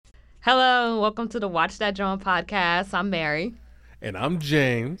Hello, welcome to the Watch That John podcast. I'm Mary. And I'm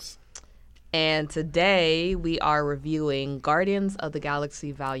James. And today we are reviewing Guardians of the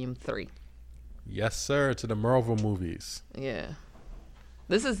Galaxy Volume 3. Yes, sir, to the Marvel movies. Yeah.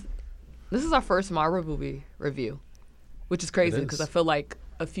 This is our first Marvel movie review, which is crazy because I feel like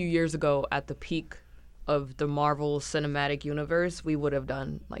a few years ago at the peak of the Marvel Cinematic Universe, we would have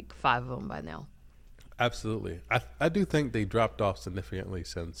done like 5 of them by now. Absolutely. I do think they dropped off significantly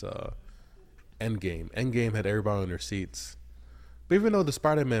since Endgame. Endgame had everybody on their seats. But even though the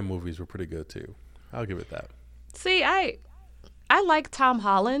Spider-Man movies were pretty good too. I'll give it that. See, I like Tom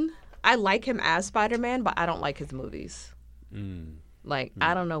Holland. I like him as Spider-Man, but I don't like his movies.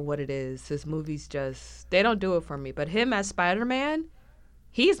 I don't know what it is. His movies they don't do it for me. But him as Spider-Man,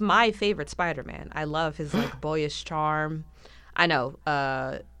 he's my favorite Spider-Man. I love his boyish charm. I know.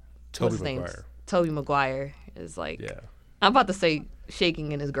 Tobey Maguire. Tobey Maguire is Yeah. I'm about to say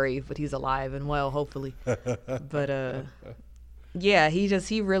shaking in his grave, but he's alive and well, hopefully. But yeah, he's just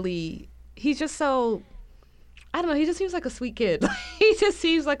so, I don't know, he just seems like a sweet kid. He just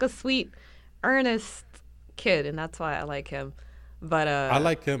seems like a sweet, earnest kid, and that's why I like him. But I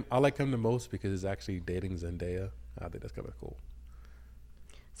like him the most because he's actually dating Zendaya. I think that's kind of cool.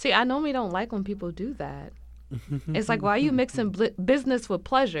 See, I normally don't like when people do that. It's like, why are you mixing business with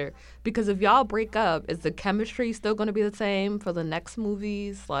pleasure? Because if y'all break up, is the chemistry still going to be the same for the next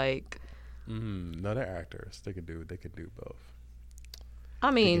movies? No, they're actors. They can do both.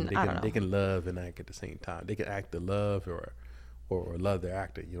 I mean, I don't know. They can love and act at the same time. They can act to love or love their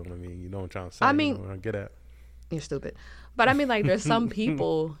actor. You know what I mean? You know what I'm trying to say? I mean, you know what I get at? You're stupid. But I mean, there's some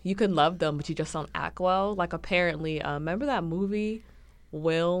people, you can love them, but you just don't act well. Apparently, remember that movie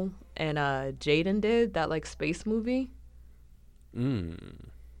Will and Jaden did, that space movie? No.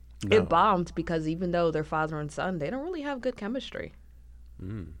 It bombed because even though they're father and son, they don't really have good chemistry.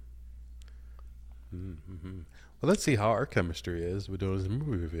 Well, let's see how our chemistry is. We're doing this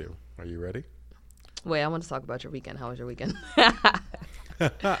movie review. Are you ready? Wait, I want to talk about your weekend. How was your weekend?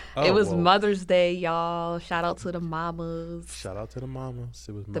 It was Mother's Day, y'all. Shout out to the mamas. Shout out to the mamas.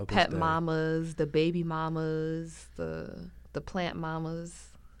 It was the Mother's pet Day. mamas, the baby mamas, the plant mamas,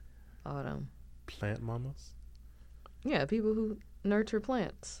 all them. Plant mamas? Yeah, people who nurture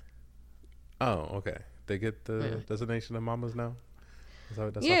plants. Oh, okay. They get the designation of mamas now?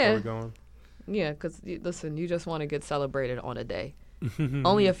 That's Yeah. how we're going? Yeah, because, listen, you just want to get celebrated on a day.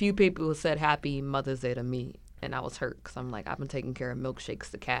 Only a few people said Happy Mother's Day to me, and I was hurt because I'm like, I've been taking care of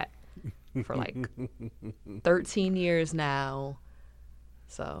Milkshakes the cat for 13 years now.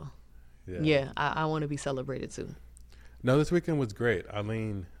 So, yeah I want to be celebrated too. No, this weekend was great.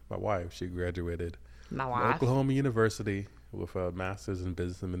 Eileen, my wife, she graduated My from wife. Oklahoma University with a master's in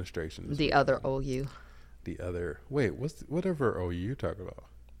business administration. The other OU. Whatever OU you talking about?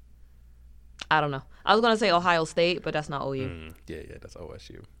 I don't know. I was going to say Ohio State, but that's not OU. Yeah, that's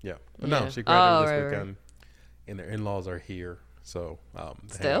OSU. Yeah. But Yeah. no, she graduated this Right. weekend, and their in-laws are here, so they hang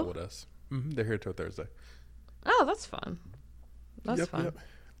Still? out with us. They're here till Thursday. Oh, that's fun. That's fun. Yep.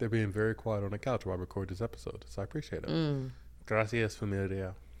 They're being very quiet on the couch while I record this episode, so I appreciate it. Gracias,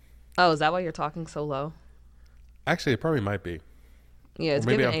 familia. Oh, is that why you're talking so low? Actually, it probably might be. Yeah, it's Or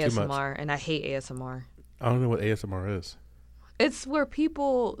maybe giving I'm too much. ASMR, and I hate ASMR. I don't know what ASMR is. It's where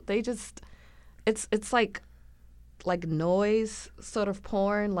people, they just, it's like noise sort of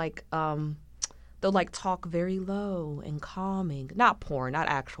porn. They'll talk very low and calming. Not porn, not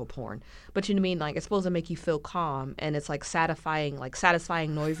actual porn. But you know what I mean? It's supposed to make you feel calm, and it's satisfying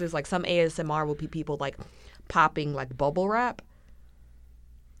noises. Some ASMR will be people popping bubble wrap.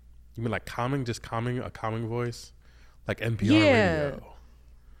 You mean calming, just calming, a calming voice? Like NPR radio?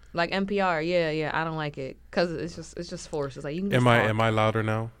 Like NPR, yeah. I don't like it because it's just forced. It's you can just Am I louder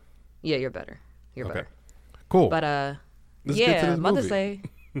now? Yeah, you're better. You're better. Cool. But Let's get to this Mother's movie.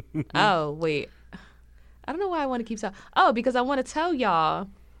 Day. Oh wait, I don't know why I want to keep talking. Oh, because I want to tell y'all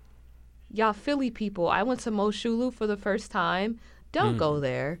Philly people. I went to Moshulu for the first time. Don't go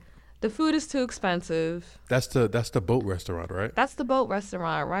there. The food is too expensive. That's the boat restaurant, right? That's the boat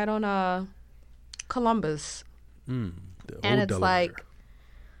restaurant right on Columbus. The And old it's Delaware.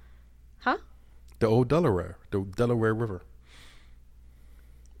 Huh? The old Delaware, the Delaware River.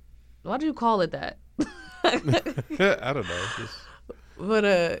 Why do you call it that? I don't know.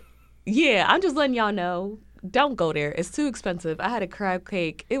 But yeah, I'm just letting y'all know. Don't go there. It's too expensive. I had a crab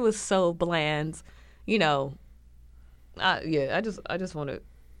cake. It was so bland. I just wanted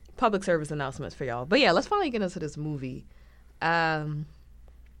public service announcements for y'all. But yeah, let's finally get into this movie. Yeah,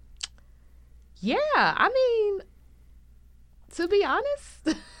 I mean, to be honest,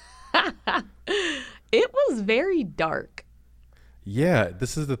 it was very dark. Yeah,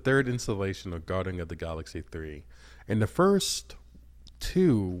 this is the third installation of Guardian of the Galaxy 3. And the first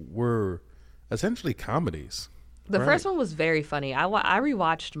two were essentially comedies. The Right. first one was very funny. I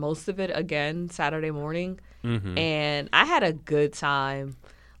rewatched most of it again Saturday morning, and I had a good time.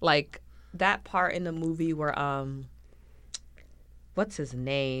 Like that part in the movie where what's his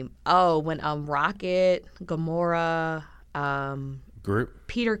name? Oh, when Rocket, Gamora, Group.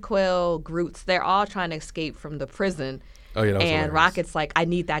 Peter Quill, Groot's, they're all trying to escape from the prison. Oh, yeah, that was And hilarious. Rocket's like, I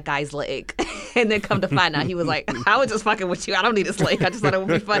need that guy's leg. And then come to find out, he was like, I was just fucking with you. I don't need his leg. I just thought it would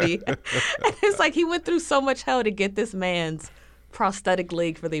be funny. And it's like he went through so much hell to get this man's prosthetic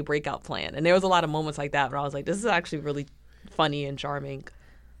leg for the breakout plan. And there was a lot of moments like that where I was like, this is actually really funny and charming.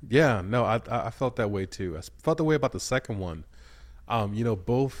 Yeah, no, I felt that way too. I felt the way about the second one.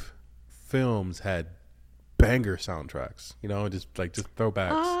 Both films had banger soundtracks. Just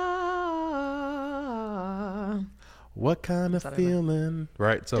throwbacks. Ah, What kind of that I know. feeling?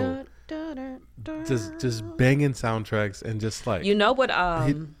 Right. So dun, dun, dun, dun. just banging soundtracks and just like You know what?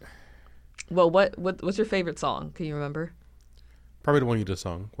 What's your favorite song? Can you remember? probably the one you just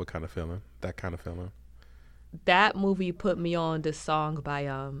sung. What kind of feeling? That kind of feeling. That movie put me on this song by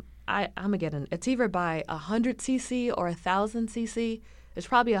I'm again. It's either by 100cc or 1000cc. It's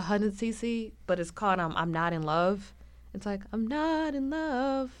probably 100cc, but it's called I'm Not in Love. It's like I'm not in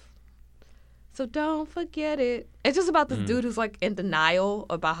love, so don't forget it. It's just about this dude who's like in denial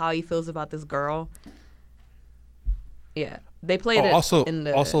about how he feels about this girl. Yeah, they played it Also, in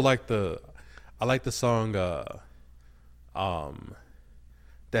the I like the song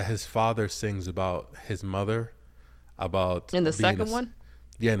that his father sings about his mother, about in the being second one.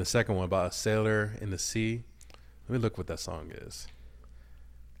 Yeah, in the second one about a sailor in the sea. Let me look what that song is.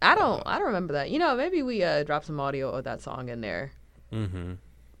 I don't remember that. Maybe we drop some audio of that song in there. Mm-hmm.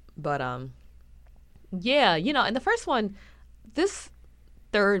 But yeah, in the first one, this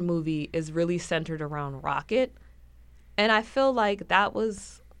third movie is really centered around Rocket, and I feel like that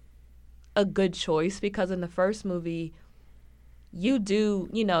was a good choice because in the first movie,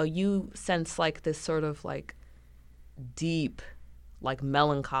 you sense like this sort of like deep, like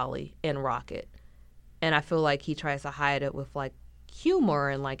melancholy in Rocket, and I feel like he tries to hide it with like humor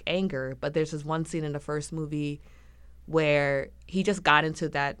and like anger. But there's this one scene in the first movie where he just got into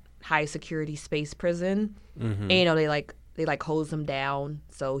that high security space prison, and they hose him down,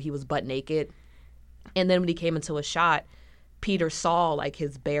 so he was butt naked. And then when he came into a shot, Peter saw like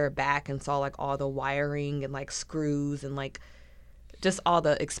his bare back and saw like all the wiring and like screws and like just all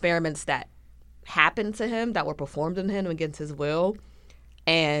the experiments that happened to him that were performed on him against his will.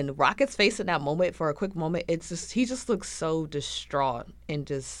 And Rocket's face in that moment, for a quick moment, he just looks so distraught and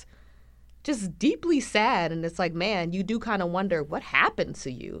just deeply sad. And it's like, man, you do kind of wonder what happened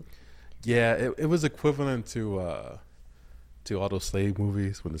to you. Yeah, it was equivalent to all those slave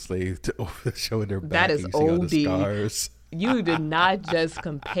movies when the slaves showing their back. That is and you see all the OD. scars. You did not just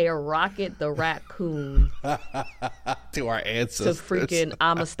compare Rocket the raccoon To our to ancestors. freaking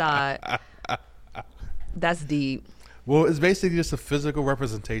Amistad. That's deep. Well, it's basically just a physical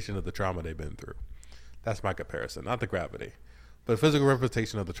representation of the trauma they've been through. That's my comparison, not the gravity. But a physical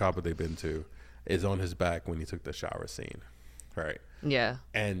representation of the trauma they've been to is on his back when he took the shower scene. Right. Yeah.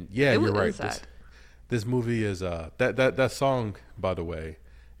 And yeah, It you're was right. sad. This movie is that song, by the way,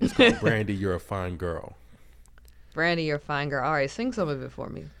 is called Brandy, You're a Fine Girl. Brandy, you're a fine girl. All right, sing some of it for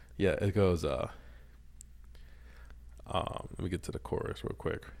me. Yeah, it goes let me get to the chorus real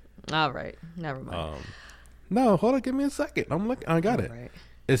quick. All right. Never mind. No, hold on, give me a second. I got it. All right.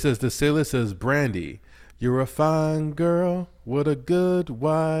 It says, the sailor says, Brandy, you're a fine girl. What a good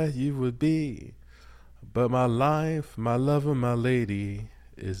wife you would be. But my life, my lover, my lady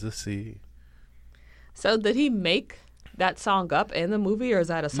is the sea. So did he make that song up in the movie, or is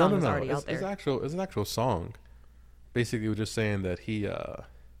that a song that's already It's, out there? it's an actual song. Basically, we're just saying that he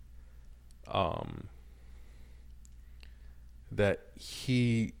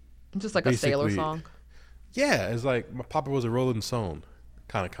Just like a sailor basically- song. yeah, it's like my papa was a Rolling Stone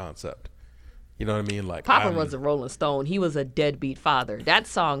kind of concept. You know what I mean? Like Papa was a Rolling Stone. He was a deadbeat father. That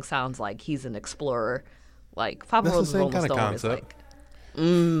song sounds like he's an explorer. Like Papa That's the was a same Rolling kind of Stone is concept.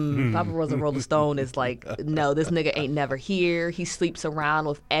 like, Papa was a Rolling Stone is like, no, this nigga ain't never here. He sleeps around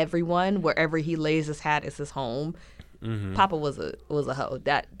with everyone. Wherever he lays his hat is his home. Papa was a hoe.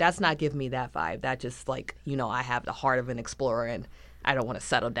 That's not giving me that vibe. That just like, I have the heart of an explorer and I don't want to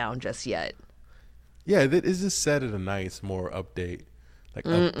settle down just yet. Yeah, it's just set in a nice, more upbeat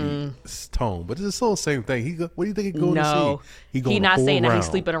tone. But it's still the same thing. What do you think he going No, to see? he not saying that he's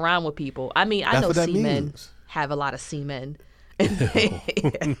around. sleeping around with people. I mean, I That's know what that seamen means. have a lot of semen.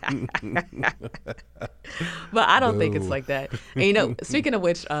 But I don't think it's No. like that. And speaking of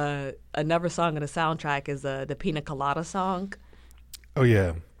which, another song on the soundtrack is the Pina Colada song Oh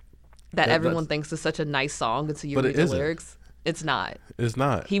yeah, that everyone that's, thinks is such a nice song until you but read it the isn't. lyrics. It's not. It's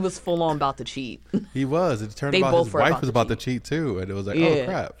not. He was full on about to cheat. He was. It turned They out both his were wife about was to about to cheat. cheat too, and it was like, oh Yeah.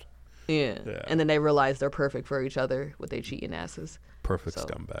 crap, Yeah. Yeah. And then they realize they're perfect for each other with their cheating asses. perfect So.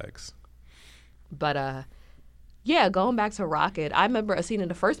 scumbags. But yeah, going back to Rocket, I remember a scene in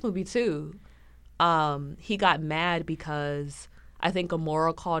the first movie too. He got mad because I think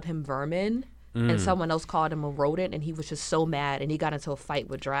Gamora called him vermin and someone else called him a rodent, and he was just so mad, and he got into a fight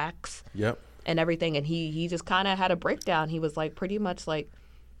with Drax Yep. and everything, and he just kind of had a breakdown. He was like, pretty much like,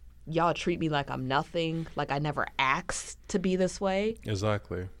 y'all treat me like I'm nothing, like I never asked to be this way,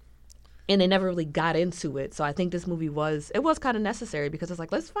 Exactly. and they never really got into it. So I think this movie was kind of necessary because it's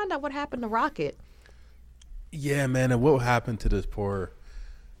like, let's find out what happened to Rocket. Yeah, man. And what happened to this poor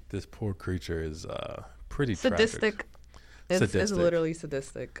creature is pretty Sadistic. tragic. It's Sadistic. literally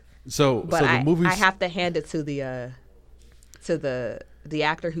sadistic. So But the movies. I have to hand it to the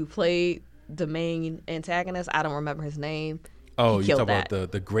actor who played the main antagonist. I don't remember his name. oh, he you killed talk that.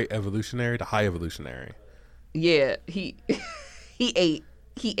 about the great evolutionary, the high evolutionary. Yeah, he ate.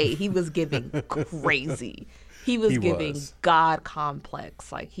 He was giving crazy. He was He giving was. God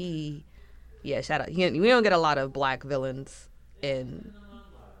complex. Like shout out. We don't get a lot of black villains in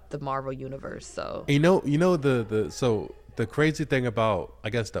the Marvel universe, so You know the crazy thing about, I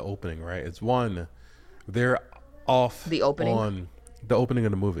guess, the opening, right? It's one, they're off The opening? on the opening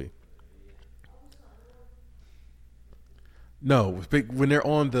of the movie. No, when they're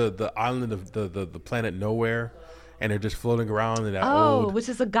on the island of the planet nowhere, and they're just floating around in that old. which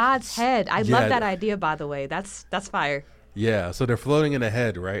is a god's head. I Yeah. love that idea, by the way. That's fire. Yeah, so they're floating in the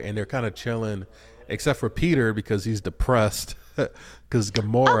head, right? And they're kind of chilling, except for Peter because he's depressed because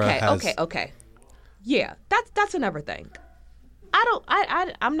Gamora has. Okay. Yeah, that's another thing.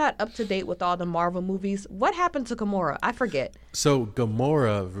 I'm not up to date with all the Marvel movies. What happened to Gamora? I forget. So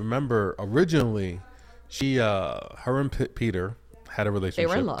Gamora, remember, originally, her and Peter had a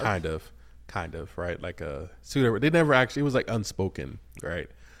relationship, in love. kind of, right? Like a pseudo. They never actually. It was like unspoken, right?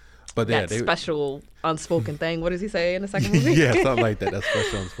 But yeah, That special unspoken thing. What does he say in the second movie? yeah, something like that. That's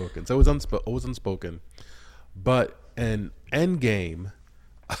special unspoken. So it was unspoken. But in Endgame,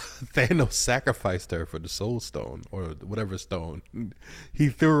 Thanos sacrificed her for the Soul Stone or whatever stone. He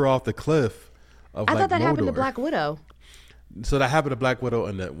threw her off the cliff of I like thought that happened to Mordor. Black Widow. So that happened to Black Widow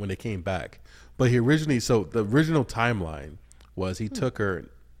when they came back. But the original timeline was he took her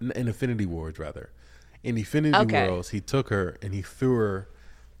in Infinity Wars, rather. In Infinity Okay. Wars, he took her and he threw her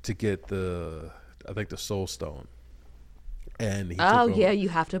to get the Soul Stone. And he took Oh her- yeah, you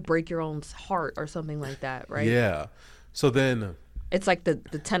have to break your own heart or something like that, right? Yeah. So then It's like the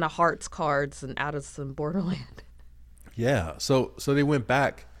Ten of Hearts cards and out of some Borderland. yeah, so they went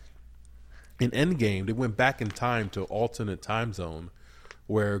back in Endgame. They went back in time to alternate time zone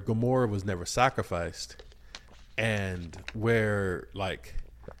where Gamora was never sacrificed, and where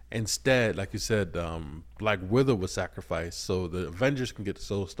instead, like you said, Black Widow was sacrificed, so the Avengers can get the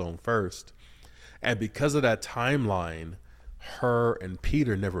Soul Stone first. And because of that timeline, her and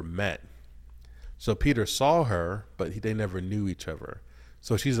Peter never met. So Peter saw her, but they never knew each other.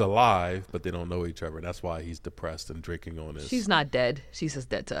 So she's alive, but they don't know each other. And that's why he's depressed and drinking on his. She's not dead. She's just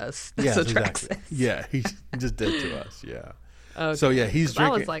dead to us. yeah, That's what Drax exactly. says. Yeah, he's just dead to us. Yeah. Okay. So yeah, he's 'Cause I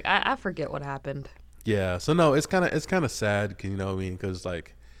drinking. was like, I forget what happened. Yeah. So no, it's kind of sad. You know what I mean? Because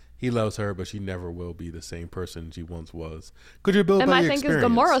like he loves her, but she never will be the same person she once was. Could you build And by my your thing is,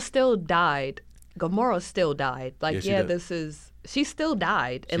 experience? Gamora still died. Gamora still died. Like, Yeah, she yeah, did. she still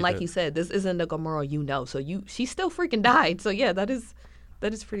died. And She like did. you said, this isn't the Gamora you know. So she still freaking died. So yeah, that is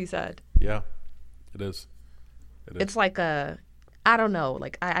pretty sad. Yeah, it is. It is. It's like I don't know.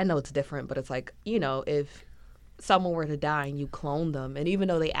 Like I know it's different, but it's like, if someone were to die and you clone them, and even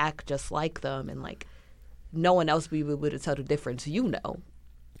though they act just like them, and like no one else be able to tell the difference,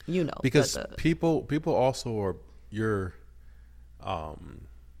 Because but people also are your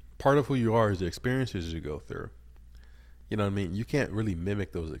part of who you are is the experiences you go through. You know what I mean? You can't really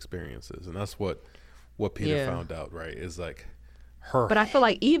mimic those experiences, and that's what Peter Yeah. found out. Right? Is like her. But I feel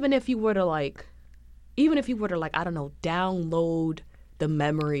like even if you were to I don't know, download the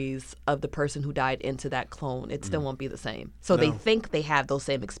memories of the person who died into that clone, it still won't be the same. So they No. think they have those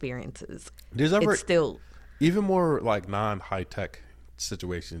same experiences. There's ever It's still even more like non-high tech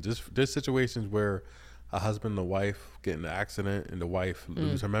situations. There's situations where a husband and a wife get in an accident and the wife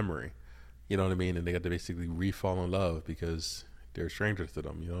lose her memory. You know what I mean? And they have to basically re-fall in love because they're strangers to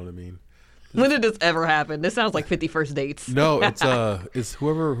them. You know what I mean? When did this ever happen? This sounds like 51st Dates. No, it's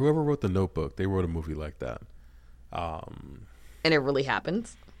whoever wrote The Notebook. They wrote a movie like that. And it really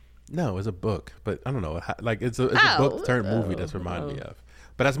happens. No, it's a book, but I don't know. It's a book turned movie that's reminded me of.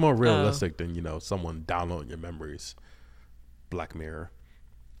 But that's more realistic than someone downloading your memories. Black Mirror.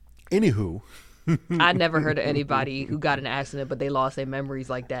 Anywho, I never heard of anybody who got in an accident, but they lost their memories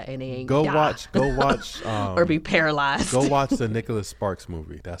like that, and they ain't go die. watch, or be paralyzed. Go watch the Nicholas Sparks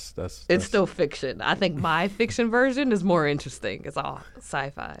movie. That's It's still fiction. I think my fiction version is more interesting. It's all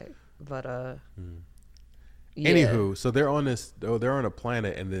sci-fi, but yeah. Anywho, so they're on a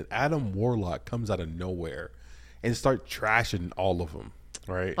planet, and then Adam Warlock comes out of nowhere and start trashing all of them.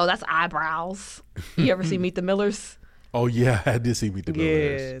 Right? Oh, that's Eyebrows. You ever see Meet the Millers? Oh yeah, I did see Meet the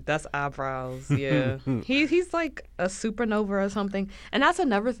Millers. Yeah, that's Eyebrows. Yeah, he's like a supernova or something. And that's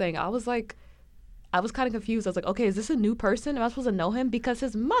another thing. I was kind of confused. I was like, okay, is this a new person? Am I supposed to know him? Because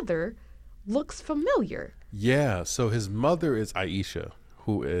his mother looks familiar. Yeah. So his mother is Aisha,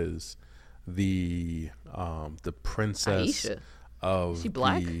 who is the princess Aisha. of. Is she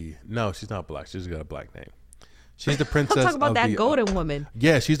black? No, she's not black. She's got a black name. She's the princess. I'm talking about that golden woman.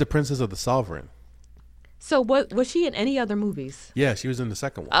 Yeah, she's the princess of the Sovereign. So what was she in any other movies? Yeah, she was in the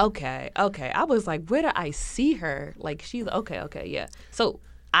second one. Okay. I was like, where did I see her? Like she's okay, yeah. So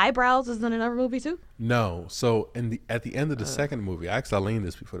Eyebrows is in another movie too? No. So at the end of the second movie, I asked Eileen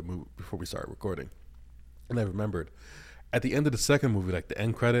this before we started recording, and I remembered at the end of the second movie, like the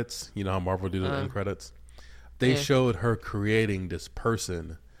end credits. You know how Marvel do the end credits. They showed her creating this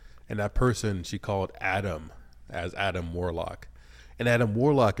person, and that person she called Adam as Adam Warlock. And Adam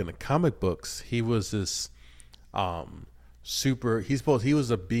Warlock in the comic books, he was this he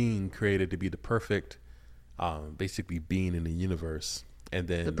was a being created to be the perfect basically being in the universe. And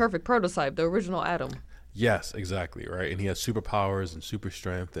then the perfect prototype, the original Adam. Yes, exactly, right. And he has superpowers and super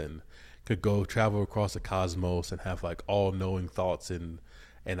strength and could go travel across the cosmos and have like all knowing thoughts and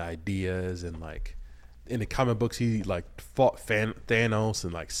ideas, and like in the comic books he like fought Thanos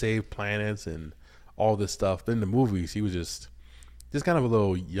and like saved planets and all this stuff. But in the movies he was just kind of a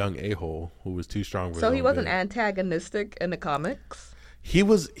little young a-hole who was too strong for his So he own wasn't good. antagonistic in the comics? He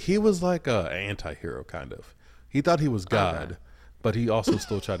was like a anti-hero kind of. He thought he was God, but he also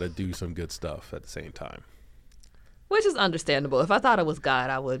still tried to do some good stuff at the same time. Which is understandable. If I thought it was God,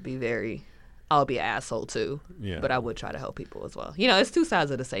 I would be an asshole too. Yeah. But I would try to help people as well. It's two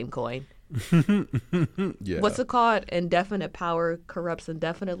sides of the same coin. Yeah. What's it called? Indefinite power corrupts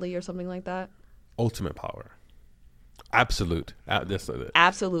indefinitely or something like that? Ultimate power. Absolute.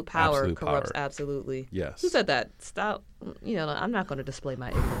 Absolute power Absolute corrupts power. absolutely. Yes. Who said that? Stop. I'm not going to display my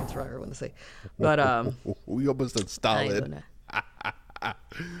ignorance for everyone to see. But we almost said I ain't Stalin. gonna.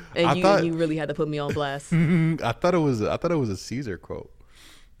 And you really had to put me on blast. I thought it was a Caesar quote.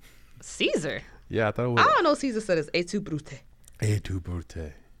 Caesar. Yeah, I thought it was. I don't know. Caesar said it's "Et tu brute." Et tu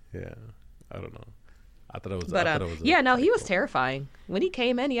brute. Yeah, I don't know. I thought it was. But he was terrifying when he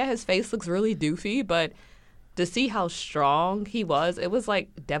came in. Yeah, his face looks really doofy, but to see how strong he was, it was like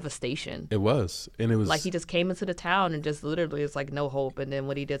devastation. It was, and it was Like he just came into the town and just literally it's like no hope. And then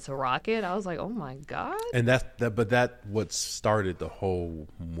what he did to Rocket, I was like, oh my god. And that what started the whole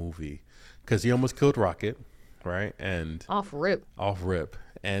movie, because he almost killed Rocket, right? And Off rip.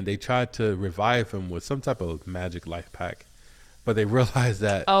 and they tried to revive him with some type of magic life pack, but they realized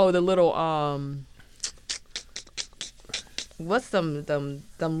that Oh, the little what's them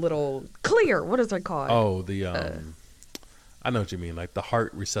little clear? What is it called? oh the I know what you mean, like the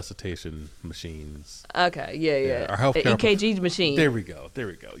heart resuscitation machines. Okay, yeah. Our healthcare The EKG machine. There we go.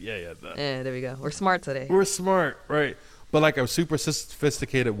 Yeah. There we go. We're smart today. We're smart, right? But like a super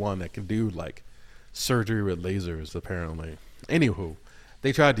sophisticated one that can do like surgery with lasers, apparently. Anywho,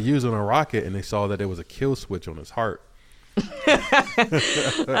 they tried to use it on a Rocket, and they saw that there was a kill switch on his heart.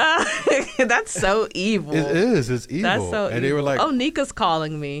 That's so evil. It is. It's evil. That's so and evil. they were like, oh, Nika's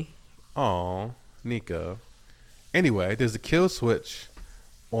calling me. "Oh, Nika." Anyway, there's a kill switch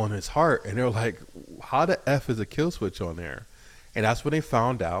on his heart, and they were like, "How the f is a kill switch on there?" And that's when they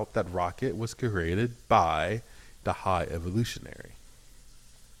found out that Rocket was created by the High Evolutionary.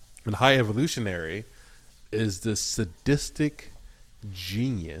 And the High Evolutionary is this sadistic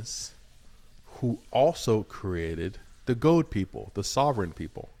genius who also created the gold people, the sovereign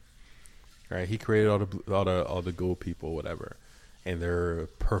people. Right? He created all the gold people, whatever, and their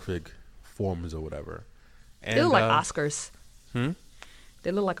perfect forms or whatever. And, They look like Oscars. Hmm?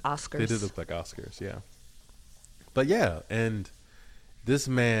 They look like Oscars. They did look like Oscars, yeah. But yeah, and this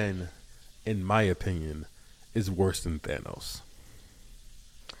man, in my opinion, is worse than Thanos.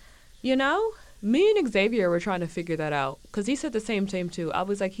 You know, Me and Xavier were trying to figure that out because he said the same thing too. I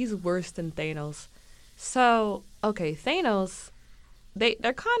was like, he's worse than Thanos. So, okay, Thanos, they're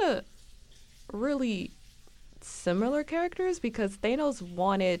kind of really similar characters because Thanos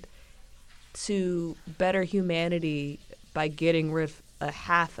wanted to better humanity by getting rid of a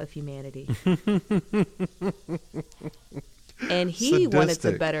half of humanity. And he wanted to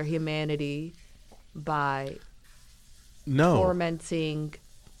Sadistic. better humanity by No. tormenting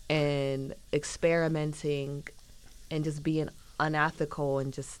and experimenting and just being unethical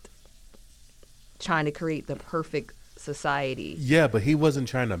and just trying to create the perfect society. Yeah, but he wasn't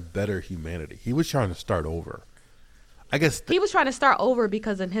trying to better humanity. He was trying to start over. I guess. He was trying to start over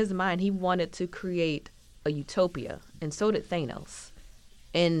because in his mind he wanted to create a utopia, and so did Thanos.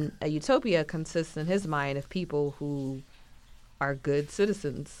 And a utopia consists in his mind of people who are good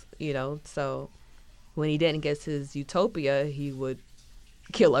citizens, you know. So when he didn't get his utopia, he would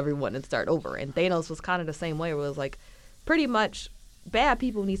kill everyone and start over. And Thanos was kind of the same way, where it was like, pretty much, bad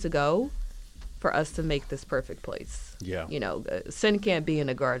people need to go for us to make this perfect place. Yeah. You know, sin can't be in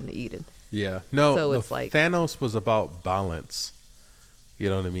the Garden of Eden. Yeah. No. So no, it's like- Thanos was about balance. You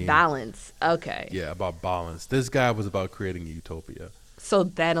know what I mean? Balance. Okay. Yeah, about balance. This guy was about creating a utopia. So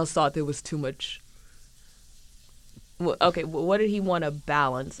Thanos thought there was too much. Okay, what did he want to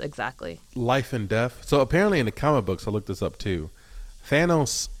balance exactly? Life and death. So apparently in the comic books, I looked this up too.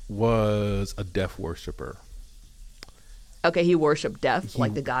 Thanos was a death worshiper. Okay, he worshipped death, He-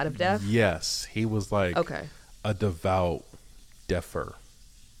 like the god of death. Yes, he was like Okay. a devout deafer.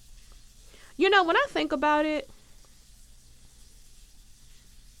 You know, when I think about it,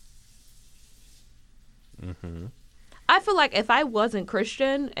 Mm-hmm. I feel like if I wasn't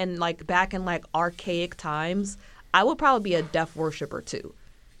Christian and like back in like archaic times, I would probably be a death worshiper too.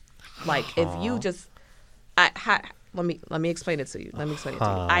 Like if you just, let me explain it to you. Let me explain it to you.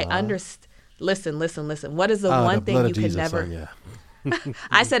 I understand. Listen. What is the one the thing blood you of can Jesus, never? son, yeah.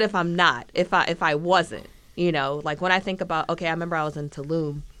 I said if I'm not, if I wasn't, you know, like when I think about, okay, I remember I was in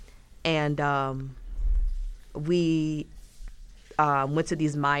Tulum, and we went to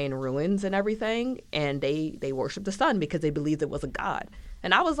these Mayan ruins and everything, and they worshiped the sun because they believed it was a god.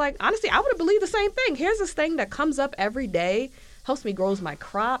 And I was like, honestly, I would have believed the same thing. Here's this thing that comes up every day, helps me grows my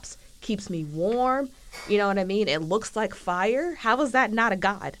crops, keeps me warm. You know what I mean? It looks like fire. How is that not a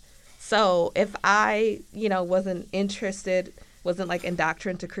god? So if I, you know, wasn't like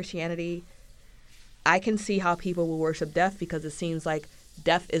indoctrinated to Christianity, I can see how people will worship death because it seems like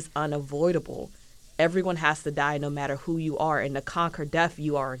death is unavoidable. Everyone has to die no matter who you are. And to conquer death,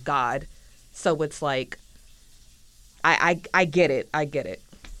 you are a god. So it's like, I get it. I get it.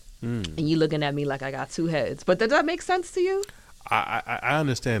 And you looking at me like I got two heads. But does that make sense to you? I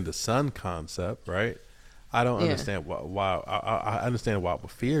understand the sun concept, right? I don't Yeah. understand why. I understand why I would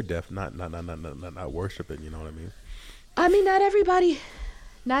fear death, not worship it. You know what I mean? I mean, not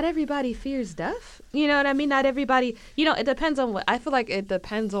everybody fears death. You know what I mean? Not everybody, you know, it depends on what, I feel like it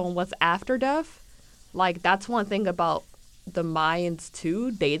depends on what's after death. Like, that's one thing about the Mayans,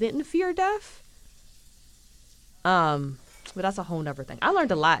 too. They didn't fear death. But that's a whole nother thing. I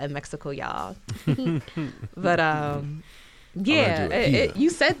learned a lot in Mexico, y'all. But, yeah, you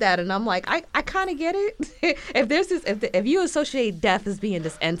said that, and I'm like, I kind of get it. If there's this, if you associate death as being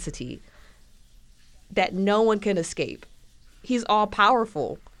this entity that no one can escape, he's all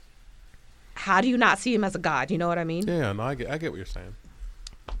powerful. How do you not see him as a god? You know what I mean? Yeah, no, I get what you're saying.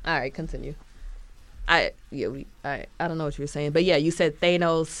 All right, continue. I don't know what you were saying, but yeah, you said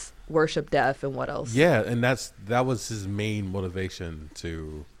Thanos worship death, and what else? Yeah, and that was his main motivation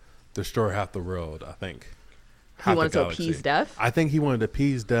to destroy half the world. I think He wanted to appease death? I think he wanted to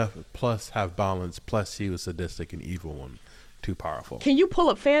appease death, plus have balance, plus he was sadistic and evil and too powerful. Can you pull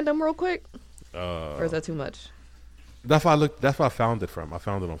up fandom real quick? Or is that too much? That's why I found it from. I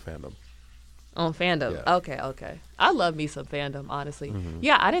found it on Fandom. On fandom. Yeah. Okay. I love me some fandom, honestly. Mm-hmm.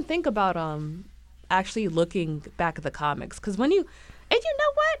 Yeah, I didn't think about actually looking back at the comics, because when you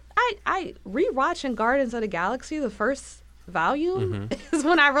know what? I rewatching Guardians of the Galaxy, the first volume, is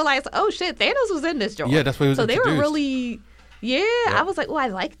when I realized, oh shit, Thanos was in this joint. Yeah, that's why he was So they were introduced. really, yeah, I was like, oh, I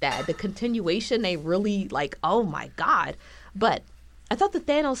like that. The continuation, they really like, oh my god. But I thought the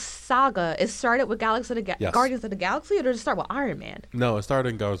Thanos saga, it started with Yes. Guardians of the Galaxy, or did it start with Iron Man? No, it started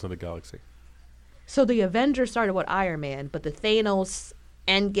in Guardians of the Galaxy. So the Avengers started with Iron Man, but the Thanos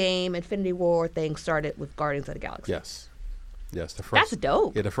Endgame, Infinity War thing started with Guardians of the Galaxy. Yes, the first. That's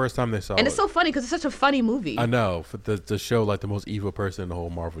dope. Yeah, the first time they saw And it. it's so funny because it's such a funny movie. I know, for to show like the most evil person in the whole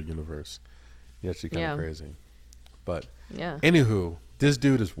Marvel universe. Yeah, it's kind Yeah. of crazy. But Yeah. anywho, this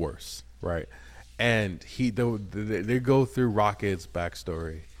dude is worse, right? And they go through Rocket's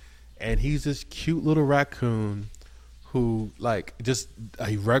backstory, and he's this cute little raccoon who, like, just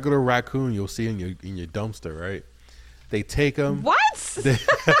a regular raccoon you'll see in your dumpster, right? They take him. What?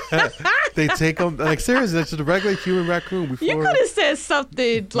 They take him, like, seriously, that's just a regular human raccoon. Before You could have said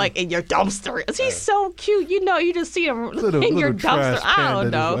something like in your dumpster. He's so cute. You know, you just see him in your dumpster. I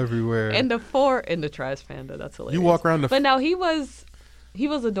don't know. Everywhere. In the trash panda. That's hilarious. You walk around but no, he was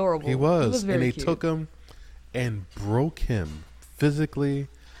adorable. He was very and they cute. took him and broke him physically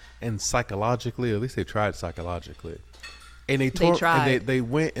and psychologically. At least they tried psychologically. And they tried. And they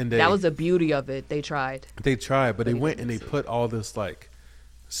went and that was the beauty of it. They tried. They tried, but they went and they put all this like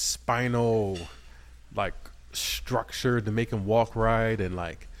spinal like structure to make him walk right, and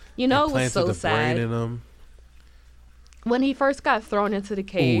like it was implanted so the sad brain in him. When he first got thrown into the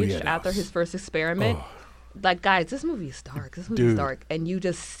cage yeah, after his first experiment. Like, guys, this movie is dark. And you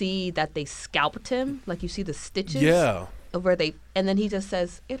just see that they scalped him. Like, you see the stitches. Yeah. And then he just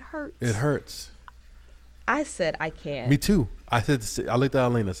says, "It hurts." It hurts. I said, "I can't." Me too. I looked at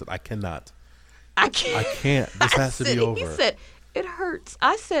Elena and said, "I cannot. I can't. I can't. This has to be over." He said, "It hurts."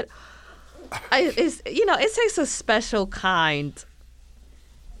 I said, it takes a special kind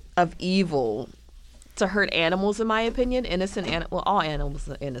of evil to hurt animals, in my opinion. All animals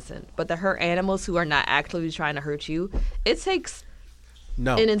are innocent, but to hurt animals who are not actively trying to hurt you, it takes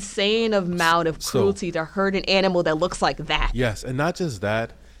an insane amount of cruelty to hurt an animal that looks like that. Yes, and not just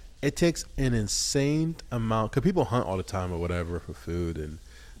that, it takes an insane amount, because people hunt all the time or whatever for food, and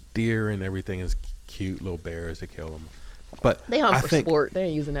deer and everything is cute, little bears, they kill them. But they hunt for sport. They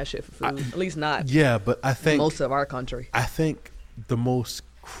ain't using that shit for food. At least not. Yeah, but I think most of our country. I think the most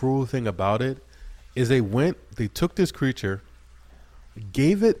cruel thing about it is they took this creature,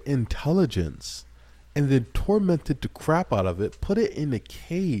 gave it intelligence, and then tormented the crap out of it, put it in a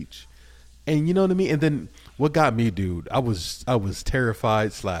cage. And you know what I mean? And then what got me, dude, I was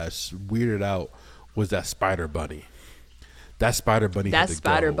terrified / weirded out, was that spider bunny. That spider bunny had to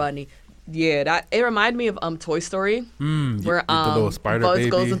go. Bunny. Yeah, it reminded me of Toy Story, where the little spider Buzz baby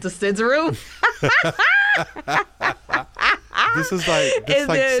goes into Sid's room. This is like and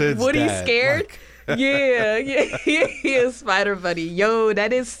then Sid's Woody's dad. scared. Yeah, Spider Bunny. Yo,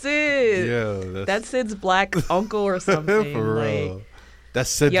 that is Sid. Yo, that's Sid's black uncle or something. For real. Like, that's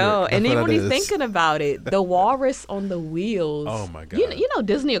Cedric. yo, That's and what then when that he's is. thinking about it, the walrus on the wheels. Oh my god. You know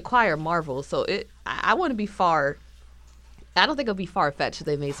Disney acquired Marvel, so I wouldn't be far. I don't think it'll be far fetched if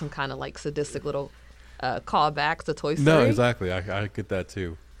they made some kind of like sadistic little callbacks to Toy Story. No, exactly. I get that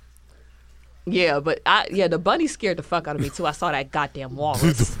too. Yeah, but the bunny scared the fuck out of me too. I saw that goddamn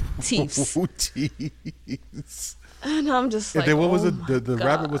walrus teeth, Jeez. and I'm just like, And then what was oh it? The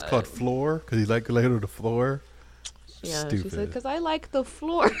rabbit was called Floor because he liked to lay on the floor. Yeah, Stupid. she said, because I like the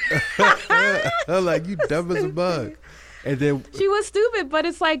floor. I'm like, you dumb as a bug. And then she was stupid, but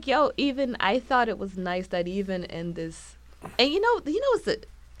it's like, yo, even I thought it was nice that even in this, and you know,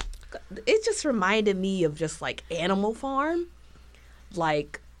 it just reminded me of just like Animal Farm,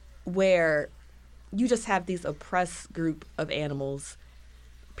 like where you just have these oppressed group of animals,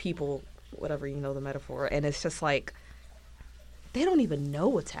 people, whatever, the metaphor, and it's just like they don't even know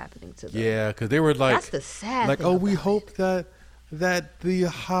what's happening to them. yeah, because they were like, that's the sad like, thing oh, we about hope that the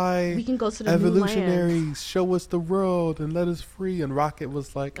high we can go to the new lands. evolutionaries show us the world and let us free. And Rocket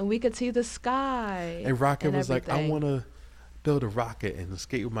was like, and we could see the sky. and Rocket was like, I everything. want to build a rocket and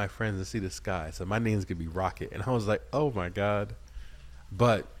escape with my friends and see the sky. So my name's gonna be Rocket. And I was like, oh my god.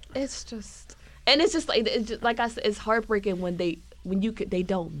 But it's just, and it's just like I said, it's heartbreaking when they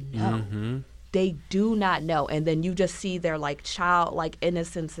don't know. mm-hmm. They do not know, and then you just see their like childlike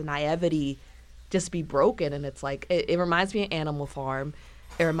innocence and naivety just be broken, and it's like it reminds me of Animal Farm.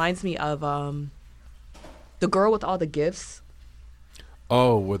 It reminds me of the girl with all the gifts.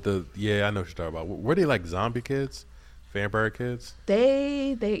 Oh, I know what you're talking about. Were they like zombie kids, vampire kids?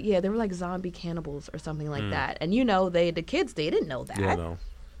 They were like zombie cannibals or something like that. And the kids, they didn't know that. Yeah, no.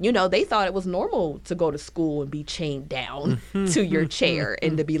 They thought it was normal to go to school and be chained down to your chair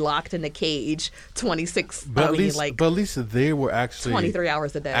and to be locked in a cage 26, But at least they were actually 23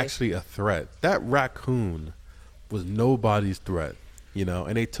 hours a day. Actually, a threat. That raccoon was nobody's threat,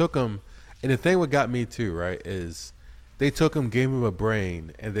 And they took him. And the thing what got me too, right, is they took him, gave him a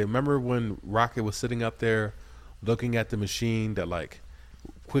brain, and they remember when Rocket was sitting up there, looking at the machine that like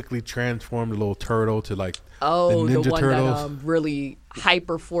quickly transformed the little turtle to like the Ninja one Turtles. that really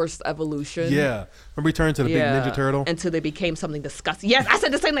hyper forced evolution. Yeah, remember he turned to the big Ninja Turtle until they became something disgusting. Yes, I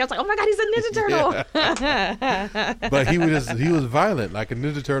said the same thing. I was like, oh my god, he's a Ninja Turtle. But he was violent, like a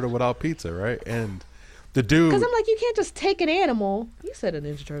Ninja Turtle without pizza, right? And the dude, because I'm like, you can't just take an animal. You said a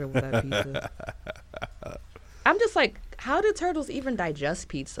Ninja Turtle without pizza. I'm just like, How do turtles even digest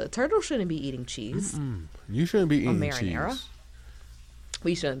pizza? Turtles shouldn't be eating cheese. You shouldn't be eating marinara? cheese.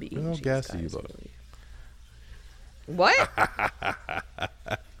 We shouldn't be eating How cheese, gassy you guys, look. really. What?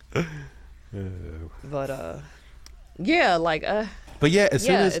 But yeah, like But yeah, as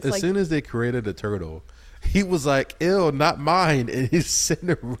it's soon as they created a turtle, he was like, "Ew, not mine," and he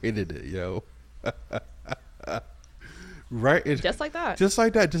incinerated it, yo. Right? just like that. Just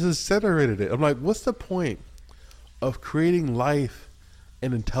like that, just incinerated it. I'm like, what's the point of creating life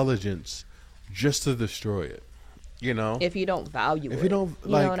and intelligence just to destroy it? You know, If you don't value it. if you don't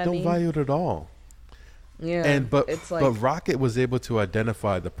you know what I don't mean? value it at all. Yeah. But it's like Rocket was able to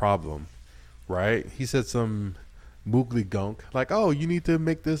identify the problem, right? He said some moogly gunk like, "Oh, you need to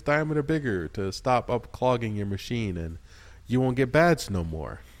make this diameter bigger to stop up clogging your machine, and you won't get bads no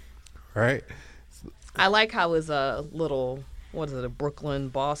more." Right? I like how his little a Brooklyn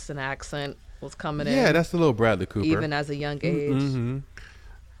Boston accent was coming in. Yeah, that's the little Bradley Cooper. even as a young age. Mm-hmm.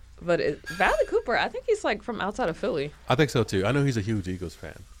 But Bradley Cooper, I think he's like from outside of Philly. I think so too. I know he's a huge Eagles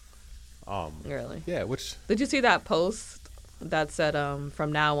fan. Really? Yeah, which Did you see that post that said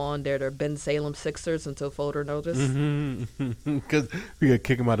from now on they're Ben Salem Sixers until further notice? because we got to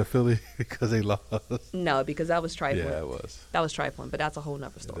kick him out of Philly because they lost. No, because that was trifling. Yeah, it was. That was trifling, but that's a whole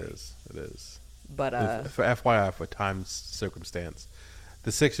nother story. It is. It is. But For FYI, for time circumstance,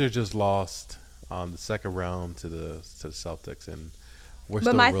 the Sixers just lost on the second round to the Celtics, and we're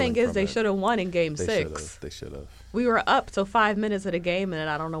still my reeling thing is from they it. should have won in Game They 6. They should have. We were up till 5 minutes of the game, and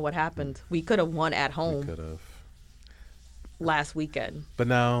I don't know what happened. We could have won at We home could have. last weekend. But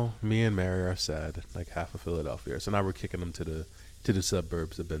now me and Mary are sad, like half of Philadelphia. So now we're kicking them to the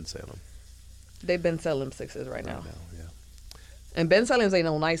suburbs of Ben Salem. They've been selling Sixers right now. Right now, yeah. And Ben Salem's ain't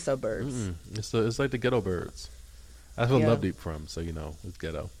no nice suburbs. It's like the ghetto birds. That's where Yeah. Love Deep from. So it's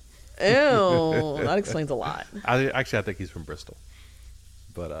ghetto. Ew, that explains a lot. I think he's from Bristol.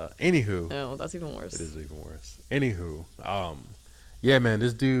 But anywho, Ew, that's even worse. it is even worse. Anywho, yeah, man,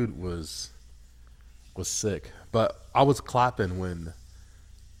 this dude was sick. But I was clapping when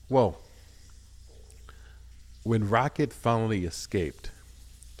Rocket finally escaped.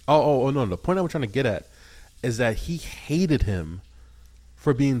 Oh no, the point I was trying to get at is that he hated him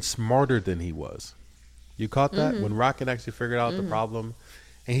for being smarter than he was. You caught that? When Rocket actually figured out the problem,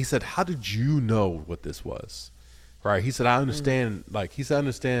 and he said, "How did you know what this was?" Right? He said, "I understand." Like he said, "I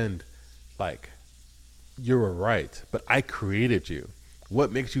understand. Like you were right, but I created you.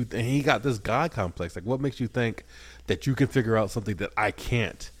 What makes you?" And he got this God complex. Like, what makes you think that you can figure out something that I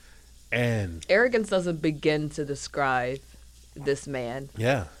can't? And Arrogance doesn't begin to describe this man.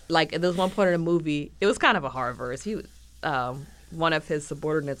 yeah, Like, there's one point in the movie, it was kind of a hard verse. He, one of his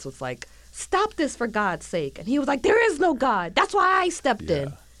subordinates was like, "Stop this for God's sake." And he was like, "There is no God. That's why I stepped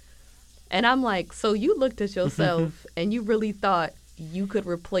in." And I'm like, so you looked at yourself and you really thought you could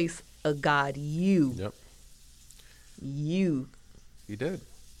replace a God. Yep, You. he did.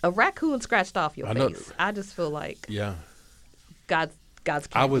 A raccoon scratched off your I know. face. I just feel like Yeah, God's can't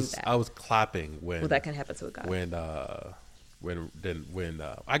I do was that. Clapping when Well, that can happen to a God. when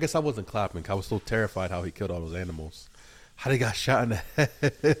I guess I wasn't clapping. 'Cause I was so terrified how he killed all those animals. How they got shot in the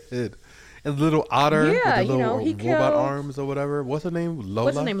head. And the little otter Yeah, with the you little know, he robot killed- arms or whatever. What's her name? Lola?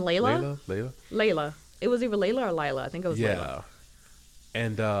 What's her name, Layla? Layla? Layla. It was either Layla or Lila. I think it was Yeah. Layla.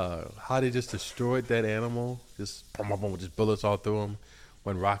 And how they just destroyed that animal. Just boom, boom, boom, just bullets all through him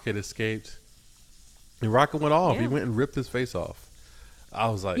when Rocket escaped. And Rocket went off. He Yeah. went and ripped his face off. I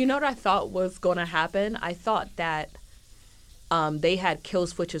was like, You know what I thought was going to happen? I thought that they had kill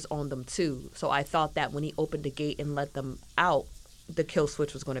switches on them too. So I thought that when he opened the gate and let them out, the kill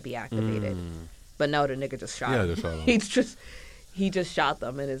switch was going to be activated. But no, the nigga just shot Yeah, him. just shot him. He just shot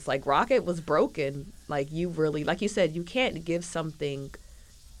them. And it's like, Rocket was broken. Like, you really, like you said, you can't give something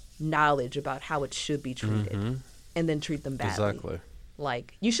knowledge about how it should be treated and then treat them badly. exactly.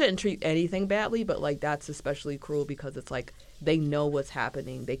 Like, you shouldn't treat anything badly, but like that's especially cruel because it's like they know what's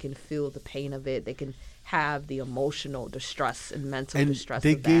happening. They can feel the pain of it. They can have the emotional distress and mental And distress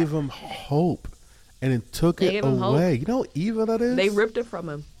they of gave that. him hope, and it took They it gave him hope. away. You know how evil that is? They ripped it from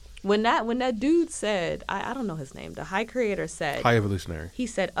him. When that dude said, I don't know his name, the high creator said, High evolutionary. he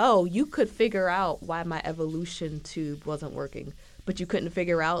said, "Oh, you could figure out why my evolution tube wasn't working, but you couldn't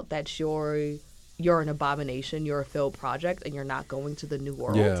figure out that you're an abomination, you're a failed project, and you're not going to the new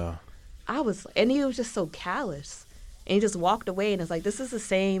world." Yeah. And he was just so callous. And he just walked away, and it's like, this is the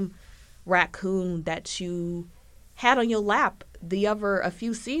same raccoon that you had on your lap a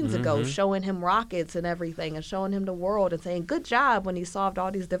few scenes ago, showing him rockets and everything and showing him the world and saying, "Good job," when he solved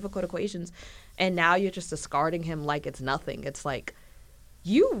all these difficult equations. And now you're just discarding him like it's nothing. It's like,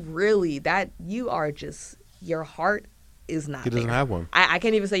 your heart is not He doesn't there. have one. I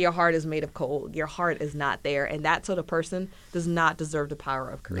can't even say your heart is made of coal. Your heart is not there. And that sort of person does not deserve the power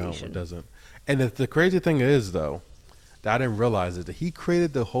of No, creation. it doesn't. And the crazy thing is, though, that I didn't realize is that he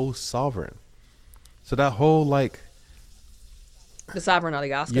created the whole sovereign. So that whole, like, The sovereign are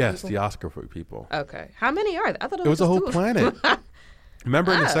the Oscar yes, people? the Oscar for people. Okay. How many are there? I thought It was a just whole two. planet.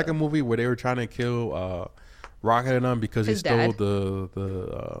 Remember in the Oh. second movie where they were trying to kill Rocket and them because he His stole dad.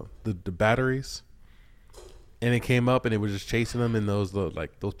 the batteries, and it came up and it was just chasing them in those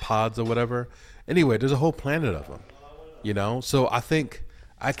those pods or whatever. Anyway, there's a whole planet of them, you know. So I think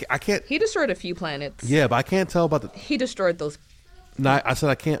I can't. He destroyed a few planets. Yeah, but I can't tell about the. He destroyed those. No, I said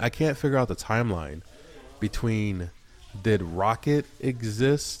I can't figure out the timeline between did Rocket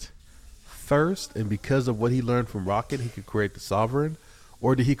exist first, and because of what he learned from Rocket, he could create the Sovereign,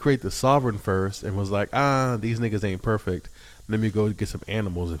 or did he create the Sovereign first and was like, these niggas ain't perfect. Let me go get some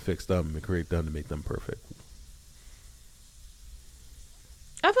animals and fix them and create them to make them perfect.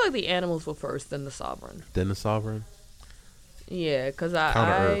 I feel like the animals were first, then the sovereign. Then the Sovereign. Yeah, because Counter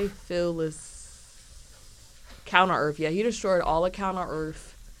I Earth. feel this Counter Earth. Yeah, he destroyed all of Counter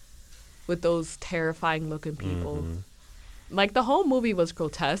Earth with those terrifying looking people. Mm-hmm. Like the whole movie was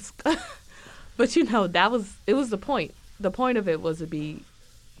grotesque, but it was the point. The point of it was to be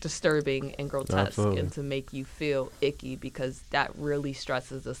disturbing and grotesque Absolutely. and to make you feel icky, because that really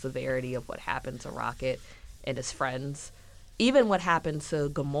stresses the severity of what happened to Rocket and his friends. Even what happened to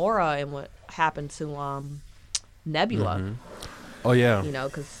Gamora and what happened to Nebula. Mhm. Oh yeah. You know,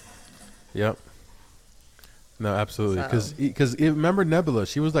 because Yep. No, absolutely. So- Because remember Nebula,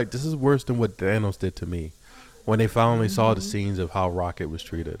 she was like, "This is worse than what Thanos did to me." When they finally saw the scenes of how Rocket was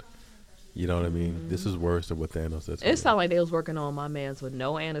treated, you know what I mean? This is worse than what Thanos did. To it me. sounded like they was working on my man's with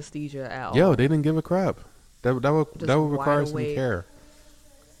no anesthesia at all. Yo, they didn't give a crap. That would Just require wide some awake. care.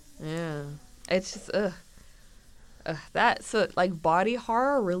 Yeah, it's just that so like body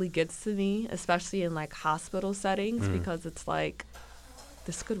horror really gets to me, especially in like hospital settings, because it's like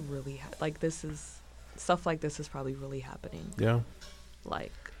this could really like this is stuff like this is probably really happening. Yeah.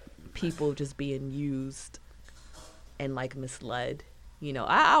 Like people just being used and like misled. You know,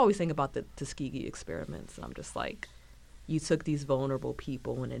 I always think about the Tuskegee experiments, and I'm just like, you took these vulnerable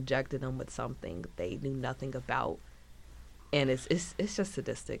people and injected them with something they knew nothing about, and it's just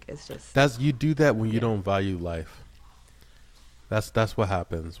sadistic. It's just You do that when you Yeah. don't value life. That's what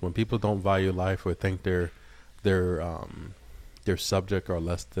happens when people don't value life or think their subject are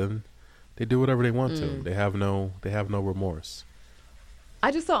less than. They do whatever they want to. They have no remorse.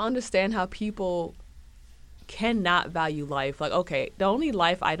 I just don't understand how people cannot value life. Like, okay, the only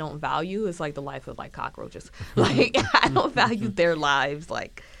life I don't value is like the life of like cockroaches. Like, I don't value their lives.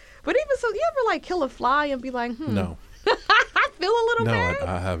 Like, but even so, you ever like kill a fly and be like, No, I feel a little no, bad.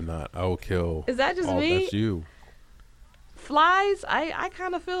 I have not. I will kill. Is that just all, me? That's you. Flies, I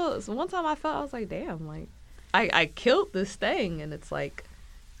kind of feel. So one time I felt I was like, damn, like I killed this thing, and it's like,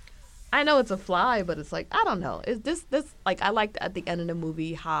 I know it's a fly, but it's like, I don't know. Is this like, I liked at the end of the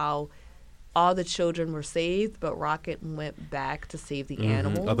movie how all the children were saved, but Rocket went back to save the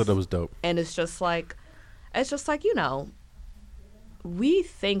animals. I thought that was dope. And it's just like, you know, we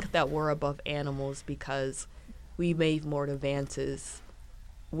think that we're above animals because we made more advances.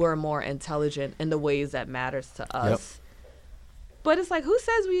 We're more intelligent in the ways that matters to us. But it's like, who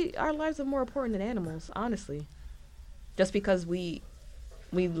says our lives are more important than animals, honestly? Just because we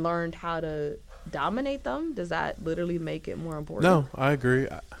learned how to dominate them, does that literally make it more important? No, I agree.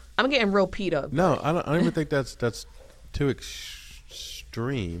 I'm getting real peed up. No, I don't even think that's too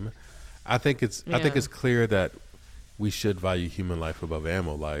extreme. I think it's Yeah. clear that we should value human life above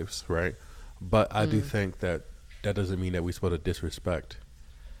animal lives, right? But I do think that doesn't mean that we're supposed to disrespect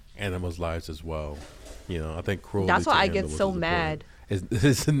animals' lives as well. You know, I think cruelty. That's why to I get animals so is mad. important.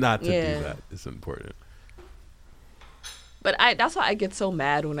 It's not to Yeah. do that. It's important. But that's why I get so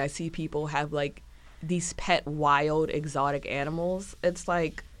mad when I see people have like these pet wild exotic animals. It's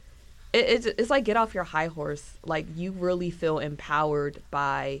like it's like, get off your high horse. Like, you really feel empowered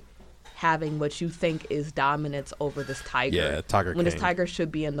by having what you think is dominance over this tiger. Yeah, Tiger when this King. tiger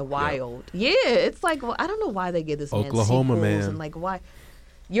should be in the wild. Yeah, it's like, well, I don't know why they give this Oklahoma, man sequels man. and like why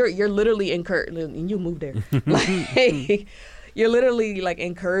you're literally encouraging. You moved there. Like, you're literally like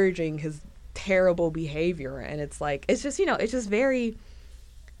encouraging his terrible behavior, and it's like, it's just, you know, it's just very,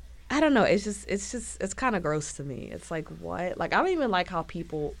 I don't know, it's kind of gross to me. It's like, what? Like, I don't even like how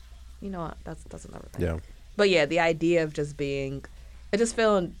people, you know, that's another thing. Yeah. But yeah, the idea of just being, it just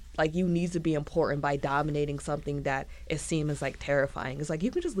feeling like you need to be important by dominating something that it seems like terrifying. It's like,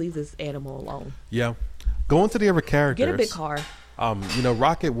 you can just leave this animal alone. Yeah. Going to the other characters. Get a big car. You know,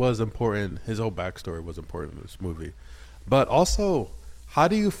 Rocket was important. His whole backstory was important in this movie. But also, how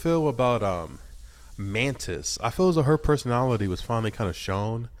do you feel about Mantis? I feel as though her personality was finally kind of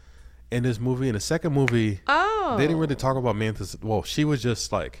shown in this movie. In the second movie, Oh, they didn't really talk about Mantis. Well, she was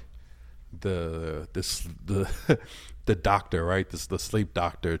just like the the doctor, right? The sleep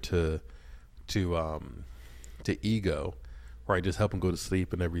doctor to Ego, right? Just help him go to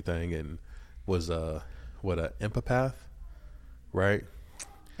sleep and everything, and was a empath, right?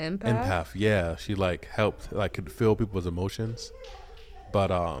 Empath, yeah. She like helped, like could feel people's emotions.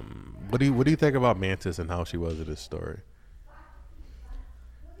 But what do you think about Mantis and how she was in this story?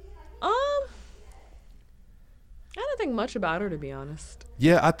 I don't think much about her, to be honest.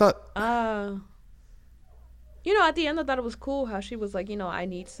 Yeah, I thought. At the end I thought it was cool how she was like, I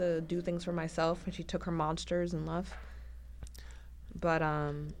need to do things for myself, and she took her monsters and left. But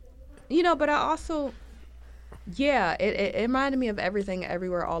but I also, yeah, it reminded me of Everything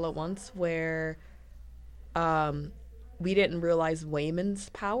Everywhere All at Once, where we didn't realize Wayman's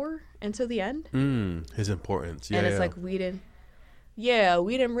power until the end. His importance, yeah. And it's like we didn't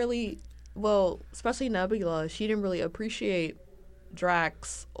really, well, especially Nebula, she didn't really appreciate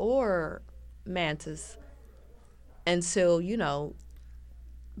Drax or Mantis until,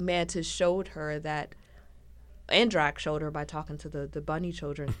 Mantis showed her that, and Drax showed her by talking to the bunny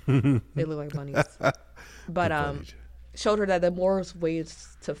children. They look like bunnies. But showed her that the more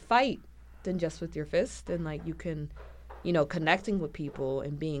ways to fight than just with your fist, and like you can, connecting with people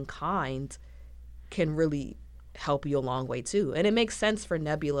and being kind can really help you a long way too. And it makes sense for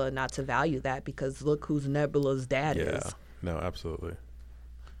Nebula not to value that, because look who's Nebula's dad is. No, absolutely.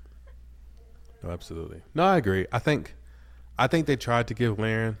 No, I agree. I think they tried to give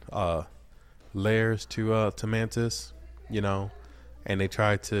layers to Mantis, and they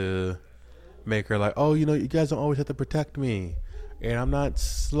tried to make her like, oh, you guys don't always have to protect me, and I'm not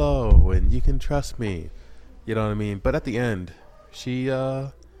slow, and you can trust me. You know what I mean? But at the end, she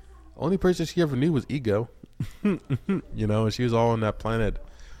only person she ever knew was Ego. And she was all on that planet,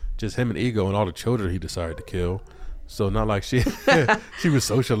 just him and Ego and all the children he decided to kill. So not like she was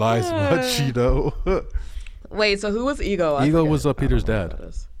socialized much, Wait, so who was Ego? Ego was Peter's dad.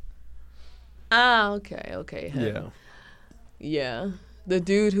 Ah, okay. Him. Yeah. The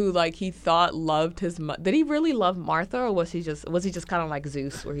dude who like he thought loved his did he really love Martha, or was he just kind of like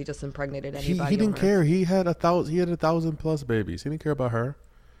Zeus, where he just impregnated anybody? He didn't care. He had 1,000 plus babies. He didn't care about her,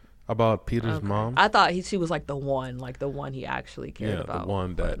 about Peter's mom. I thought she was like the one he actually cared about. Yeah, the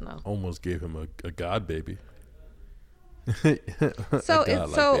one that almost gave him a god baby.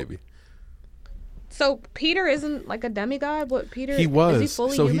 So Peter isn't like a demigod. What Peter? He was. Is he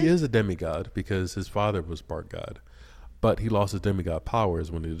fully human? He is a demigod because his father was part god, but he lost his demigod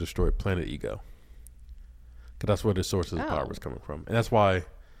powers when he destroyed Planet Ego. Because that's where the source of his power was coming from, and that's why,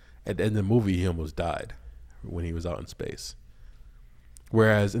 at the end of the movie, he almost died when he was out in space.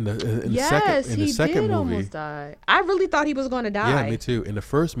 Whereas in the second movie, almost die. I really thought he was going to die. Yeah, me too. In the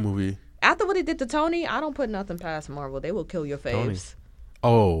first movie, after what he did to Tony, I don't put nothing past Marvel. They will kill your faves.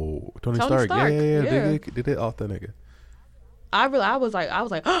 Tony Stark. Yeah. They did off that nigga. I was like,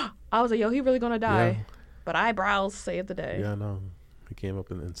 yo, he really gonna die? Yeah. But eyebrows saved the day. Yeah, I know. He came up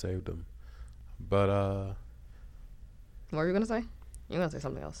and saved him. But what were you gonna say? You were gonna say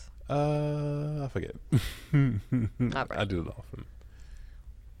something else. I forget. Right. I do it often.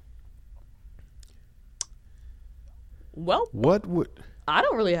 Well, what would I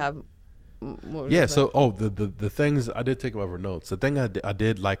don't really have. Yeah. So, the things I did take over notes. The thing I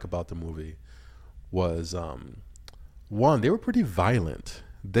did like about the movie was one, they were pretty violent.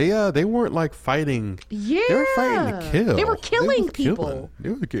 They weren't like fighting. Yeah, they were fighting to kill. They were killing people. They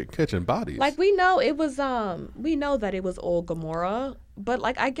were catching bodies. Like we know it was we know that it was old Gamora, but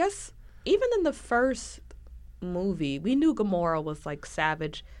like I guess even in the first movie, we knew Gamora was like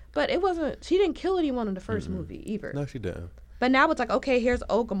savage, but it wasn't. She didn't kill anyone in the first movie either. No, she didn't. But now it's like, okay, here's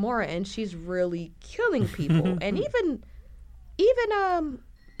old Gamora, and she's really killing people, and even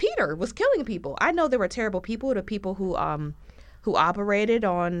Peter was killing people. I know there were terrible people, the people who operated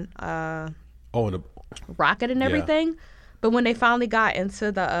on Rocket and everything. Yeah. But when they finally got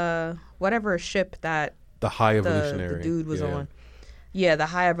into the whatever ship that the High Evolutionary the dude was on, the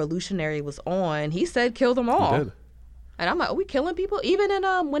High Evolutionary was on, he said kill them all. He did. And I'm like, are we killing people? Even in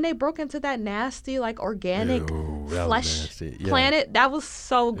when they broke into that nasty like organic flesh planet, that was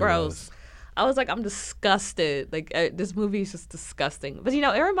so gross. I was like, I'm disgusted. Like this movie is just disgusting. But it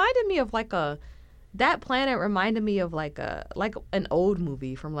reminded me of that planet reminded me of like an old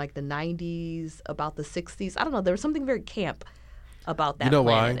movie from like the 90s, about the 60s. I don't know. There was something very camp about that planet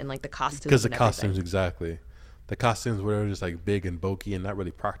why? And like the costumes. Because the costumes, exactly. The costumes were just like big and bulky and not really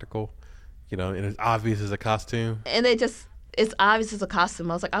practical. You know, and it's obvious as a costume. And it's obvious as a costume.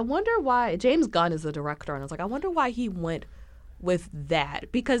 I was like, I wonder why. James Gunn is the director, and I was like, I wonder why he went with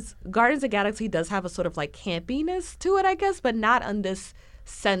that, because Guardians of the Galaxy does have a sort of like campiness to it, I guess, but not in this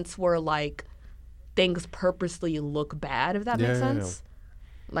sense where like things purposely look bad, if that makes sense.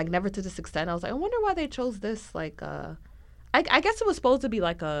 Like never to this extent. I was like, I wonder why they chose this. Like, I guess it was supposed to be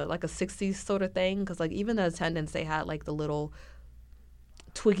like a 60s sort of thing, because like even the attendants, they had like the little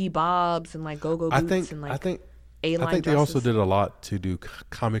Twiggy Bobs and like go-go boots and like A-line I think they dresses. also did a lot to do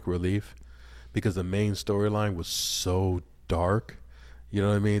comic relief, because the main storyline was so dark. You know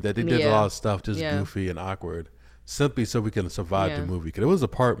what I mean? That they did a lot of stuff just goofy and awkward, simply so we can survive the movie. Because it was a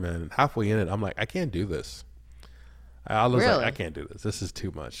part, man, halfway in it, I'm like, I can't do this. I was like, I can't do this. This is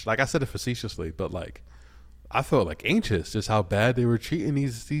too much. Like I said it facetiously, but like I felt like anxious just how bad they were treating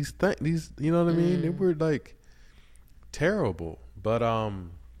these you know what I mean? They were like terrible. But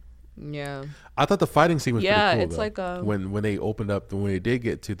yeah, I thought the fighting scene was pretty cool. It's though. like when they opened up, when they did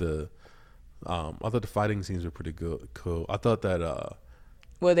get to the I thought the fighting scenes were pretty cool. I thought that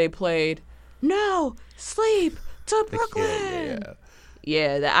where they played No Sleep to Brooklyn.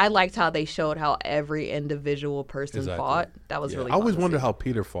 Yeah, I liked how they showed how every individual person fought. That was really fun. I always to wonder see. how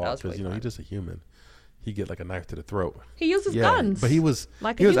Peter fought, because really you know fun. he's just a human. He get like a knife to the throat. He uses guns, but he was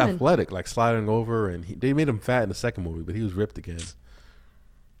like he a was human. athletic, like sliding over, and they made him fat in the second movie, but he was ripped again.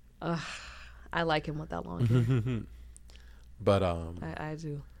 I like him with that long hair. But I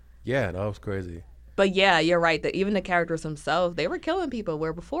do. yeah, that was crazy. But yeah, you're right. That even the characters themselves, they were killing people.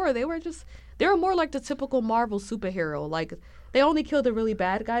 Where before they were more like the typical Marvel superhero. Like they only kill the really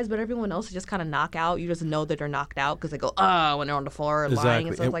bad guys, but everyone else is just kind of knock out. You just know that they're knocked out because they go when they're on the floor lying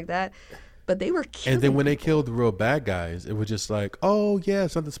and stuff like that. But they were killing. And then when they people. killed the real bad guys, it was just like, oh yeah,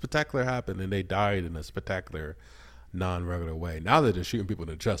 something spectacular happened, and they died in a spectacular, non-regular way. Now they're just shooting people in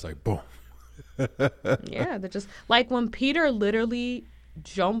the chest, like boom. Yeah, they're just like when Peter literally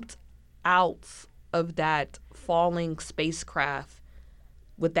jumped out of that falling spacecraft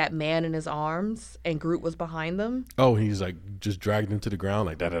with that man in his arms and Groot was behind them. Oh, he's like just dragged into the ground,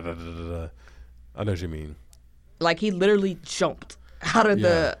 like da da da da da da. I know what you mean. Like he literally jumped out of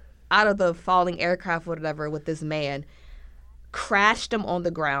the falling aircraft, whatever, with this man, crashed him on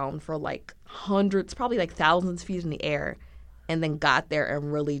the ground for like hundreds, probably like thousands of feet in the air, and then got there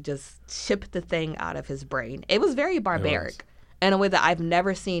and really just chipped the thing out of his brain. It was very barbaric in a way that I've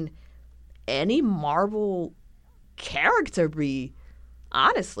never seen any Marvel character be.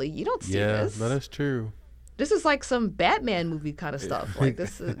 Honestly, you don't see this. Yeah, no, that's true. This is like some Batman movie kind of stuff. Like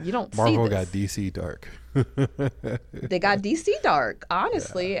this, you don't Marvel see this. got DC dark. They got DC dark,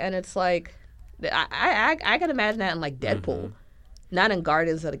 honestly, and it's like I can imagine that in like Deadpool, not in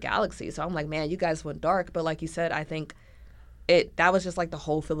Guardians of the Galaxy. So I'm like, man, you guys went dark, but like you said, I think that was just like the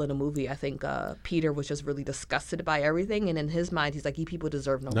whole feel of the movie. I think Peter was just really disgusted by everything, and in his mind, he's like, you people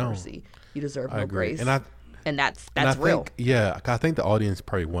deserve no mercy, you deserve no grace, and that's real. I think the audience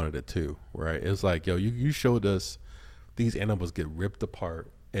probably wanted it too, right? It's like, yo, you showed us these animals get ripped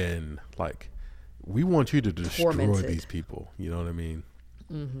apart, and like we want you to destroy these people. You know what I mean?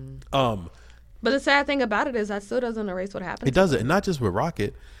 Mm-hmm. But the sad thing about it is that still doesn't erase what happened. It doesn't, and not just with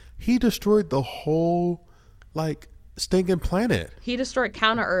Rocket. He destroyed the whole like stinking planet. He destroyed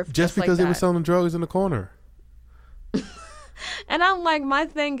Counter Earth just because they were selling drugs in the corner. And I'm like, my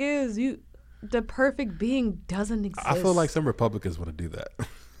thing is, the perfect being doesn't exist. I feel like some Republicans want to do that.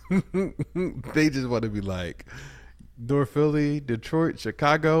 They just want to be like, North Philly, Detroit,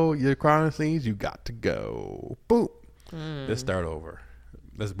 Chicago, your crime scenes, you got to go. Boom. Let's start over.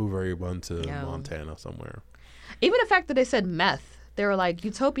 Let's move everyone to Montana somewhere. Even the fact that they said meth, they were like,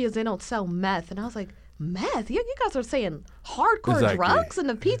 Utopias, they don't sell meth. And I was like, meth? You guys are saying hardcore drugs in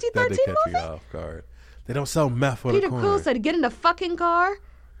the PG-13 movie? You off guard. They don't sell meth for Peter the corner. Quill said, get in the fucking car.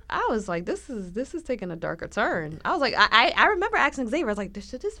 I was like, this is taking a darker turn. I was like, I remember asking Xavier, I was like,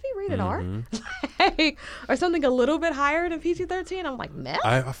 should this be rated R? Like, or something a little bit higher than PG-13? I'm like, meth?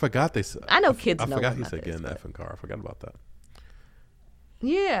 I forgot they said. I know kids know. I forgot what he meth said get in the is, effing car. I forgot about that.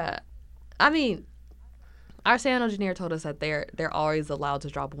 Yeah. I mean, our sound engineer told us that they're always allowed to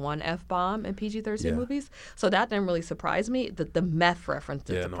drop one F-bomb in PG-13 movies. So that didn't really surprise me. The meth reference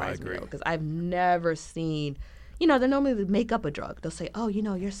did surprise me, though, because I've never seen... You know, they normally make up a drug. They'll say, oh, you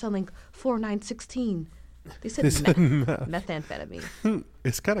know, you're selling 4916. They said methamphetamine.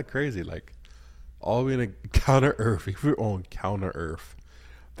 It's kind of crazy. Like, all in a Counter Earth, if we're on Counter Earth,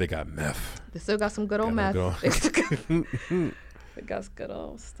 they got meth. They still got some good old meth. They got good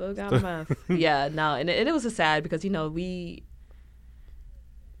old, still got meth. Yeah, no, and it was a sad because, you know,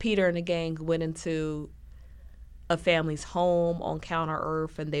 Peter and the gang went into a family's home on Counter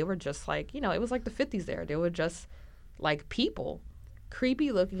Earth, and they were just like, it was like the 50s there. They were just like people,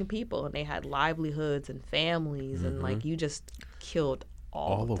 creepy looking people, and they had livelihoods and families, and like you just killed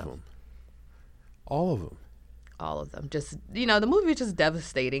all of them. All of them. All of them. Just, the movie is just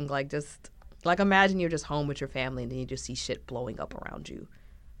devastating. Like imagine you're just home with your family, and then you just see shit blowing up around you.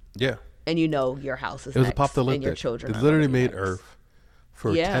 Yeah. And your house is It was next, apocalyptic. and your children They are literally gonna be made next. Earth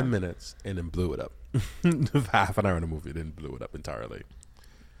for 10 minutes and then blew it up. Half an hour in the movie, then blew it up entirely.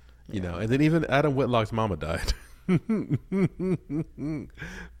 And then even Adam Whitlock's mama died.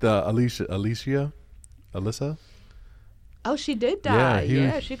 Alyssa. Oh, she did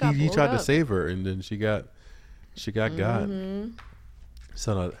die. She got he blown tried up. to save her, and then she got got.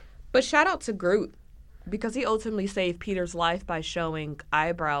 So But shout out to Groot, because he ultimately saved Peter's life by showing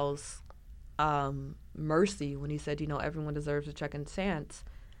Eyebrows mercy when he said, everyone deserves a second chance.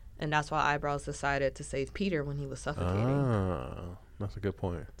 And that's why Eyebrows decided to save Peter when he was suffocating. That's a good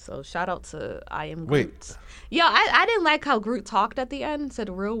point. So shout out to I am Groot. Wait. Yeah, I didn't like how Groot talked at the end, said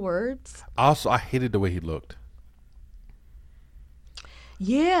real words. Also, I hated the way he looked.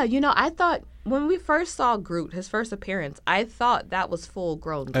 Yeah, I thought when we first saw Groot, his first appearance, I thought that was full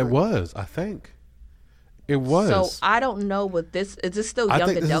grown Groot. It was, I think. It was. So I don't know what this is. This still young I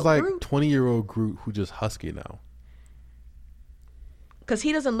think adult this is like Groot? 20-year-old Groot who just husky now. Because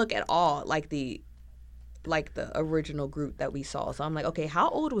he doesn't look at all like the original Groot that we saw. So I'm like, okay, how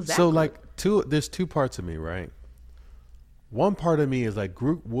old was that? So Groot? there's two parts of me, right? One part of me is like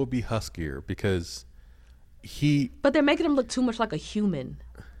Groot will be huskier because But they're making him look too much like a human.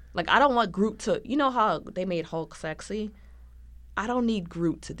 Like, I don't want Groot to, how they made Hulk sexy? I don't need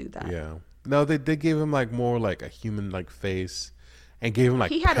Groot to do that. Yeah. No, they gave him like more like a human like face, and gave him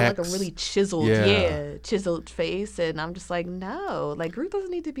like he had like a pecs. really chiseled, chiseled face, and I'm just like, no, like Groot doesn't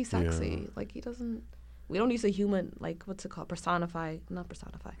need to be sexy. Like he doesn't. We don't need a human, like what's it called? Personify, not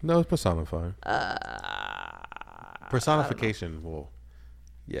personify. No, it's personify. Personification will,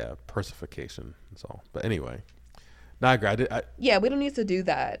 personification. That's all. But anyway. No, I agree. Yeah, we don't need to do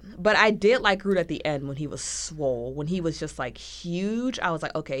that. But I did like Groot at the end when he was swole, when he was just like huge. I was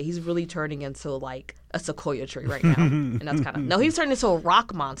like, okay, he's really turning into like a sequoia tree right now. And that's kind of, no, he's turning into a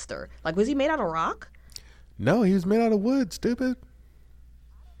rock monster. Like, was he made out of rock? No, he was made out of wood, stupid.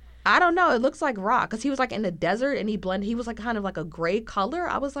 I don't know. It looks like rock because he was like in the desert and he was like kind of like a gray color.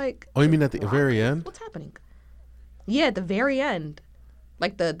 I was like, oh, you mean at the rock? very end? What's happening? Yeah, at the very end.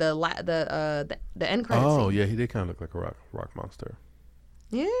 Like the end credits. Oh, scene. yeah, he did kind of look like a rock monster.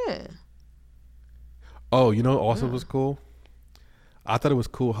 Yeah. Oh, you know what also was cool? I thought it was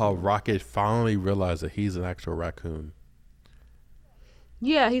cool how Rocket finally realized that he's an actual raccoon.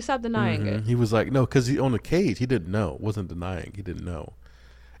 Yeah, he stopped denying it. He was like, no, because he on the cage, he didn't know. Wasn't denying. He didn't know.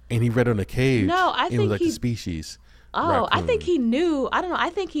 And he read on the cage. No, I it think was like he- the species. Oh, I think raccoon. he knew. I don't know. I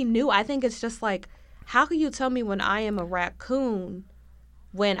think he knew. I think it's just like, how can you tell me when I am a raccoon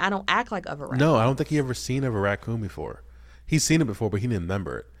when I don't act like a raccoon? No, I don't think he ever seen of a raccoon before. He's seen it before, but he didn't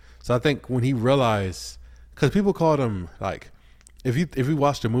remember it. So I think when he realized, because people called him like, if you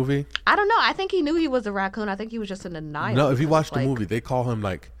watch the movie, I don't know. I think he knew he was a raccoon. I think he was just in denial. no, if you because, watch the like, movie, they call him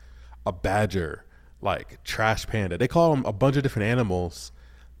like a badger, like trash panda. They call him a bunch of different animals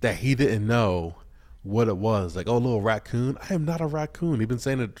that he didn't know what it was. Like, oh, little raccoon. I am not a raccoon. He's been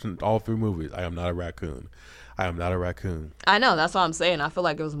saying it in all three movies. I am not a raccoon. I am not a raccoon. I know. That's what I'm saying. I feel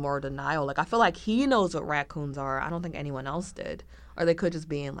like it was more denial. Like, I feel like he knows what raccoons are. I don't think anyone else did. Or they could just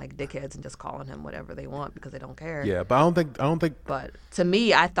be in like dickheads and just calling him whatever they want because they don't care. Yeah, but I don't think. But to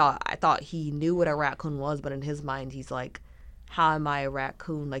me, I thought he knew what a raccoon was, but in his mind, he's like, how am I a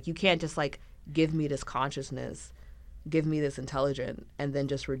raccoon? Like, you can't just like give me this consciousness, give me this intelligence, and then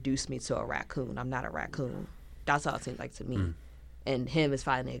just reduce me to a raccoon. I'm not a raccoon. That's how it seemed like to me. And him is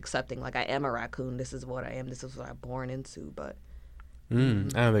finally accepting, like, I am a raccoon. This is what I am. This is what I'm born into. But I don't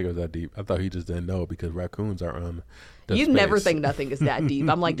think it was that deep. I thought he just didn't know because raccoons are on. you never think nothing is that deep.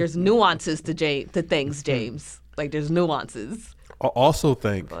 I'm like, there's nuances to things, James. Like, there's nuances. I also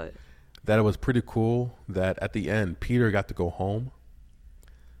think But that it was pretty cool that at the end Peter got to go home.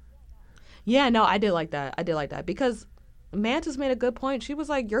 yeah, no, I did like that. I did like that because Mantis made a good point. She was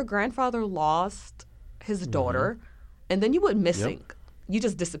like, your grandfather lost his daughter, and then you went missing. You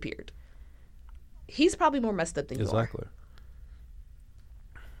just disappeared. He's probably more messed up than you are. Exactly.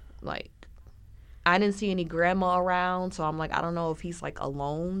 Like, I didn't see any grandma around, so I'm like, I don't know if he's like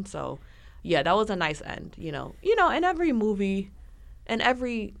alone. So, yeah, that was a nice end. You know, in every movie, and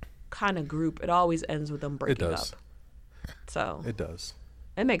every kind of group, it always ends with them breaking does. up. So It does.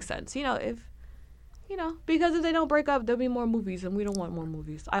 it makes sense. Because if they don't break up, there'll be more movies, and we don't want more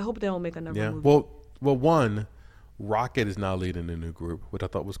movies. I hope they don't make another Yeah. movie. Well, one, Rocket is now leading the new group, which I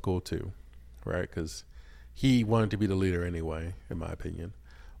thought was cool too, right? Because he wanted to be the leader anyway, in my opinion.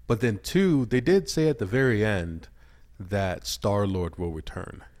 But then two, they did say at the very end that Star-Lord will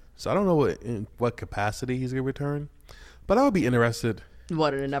return. So I don't know in what capacity he's going to return, but I would be interested.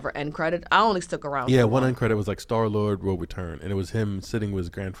 What, in another end credit? I only stuck around. Yeah, for one end credit was like Star-Lord will return, and it was him sitting with his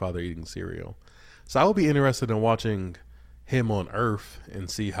grandfather eating cereal. So I would be interested in watching him on Earth and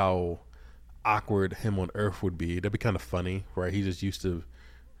see how awkward him on Earth would be. That'd be kind of funny, right? He just used to.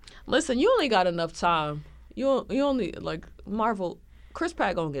 Listen, you only got enough time. You only, like, Marvel, Chris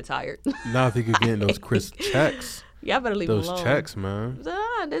Pratt gonna get tired. Now if he could get in those Chris checks. Yeah, I better leave him alone. Those checks, man.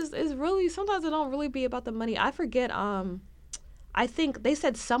 It's really, sometimes it don't really be about the money. I forget, I think they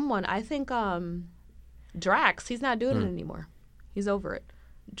said Drax, he's not doing it anymore. He's over it.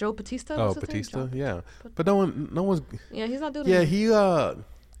 Joe Batista? Oh, Batista, yeah. But no one's. Yeah, he's not doing it. Yeah, anymore.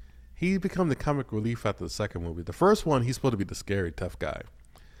 He become the comic relief after the second movie. The first one, he's supposed to be the scary tough guy,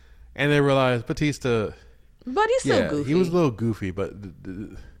 and they realized Batista. But he's still goofy. He was a little goofy, but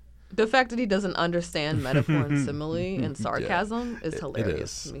the fact that he doesn't understand metaphor and simile and sarcasm is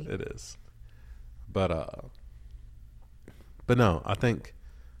hilarious to me. It is. But no, I think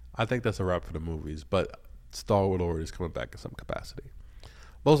that's a wrap for the movies. But Star-Lord is coming back in some capacity.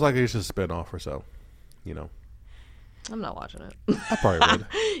 Most likely it's just a spin-off or so, you know. I'm not watching it. I probably would.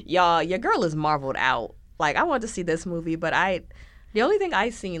 Y'all, your girl is marveled out. Like, I wanted to see this movie, but the only thing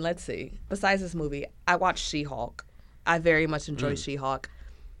I seen, let's see, besides this movie, I watched She-Hulk. I very much enjoy She-Hulk.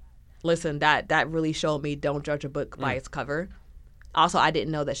 Listen, that really showed me don't judge a book by its cover. Also, I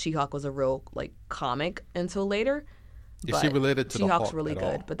didn't know that She-Hulk was a real, like, comic until later. Is she related to the Hulk She-Hulk's really at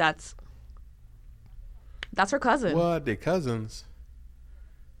good, all? but that's her cousin. What? They're cousins?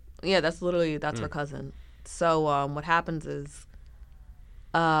 Yeah, that's her cousin. So what happens is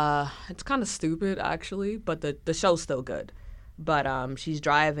it's kind of stupid actually, but the show's still good. But she's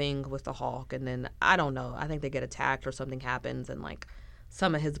driving with the Hulk, and then I don't know, I think they get attacked or something happens, and like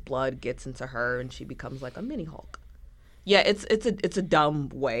some of his blood gets into her and she becomes like a mini Hulk. Yeah, it's a dumb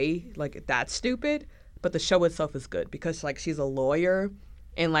way, like that's stupid, but the show itself is good because like she's a lawyer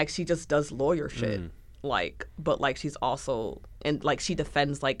and like she just does lawyer shit. Like, but like she's also, and like she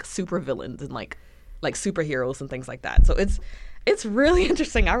defends like super villains and like superheroes and things like that. So it's really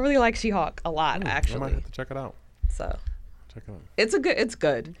interesting. I really like She-Hulk a lot, actually. I might have to check it out. So check it out. It's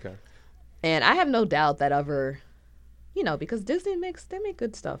good. Okay. And I have no doubt that because Disney they make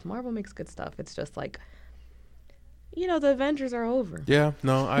good stuff. Marvel makes good stuff. It's just like, the Avengers are over. Yeah,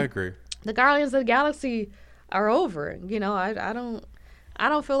 no, I agree. The Guardians of the Galaxy are over. I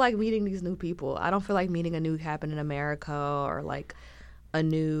don't feel like meeting these new people. I don't feel like meeting a new Captain America or like a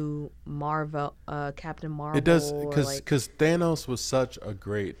new Marvel, Captain Marvel. It does because Thanos was such a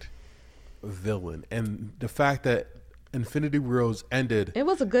great villain, and the fact that Infinity Wars ended. It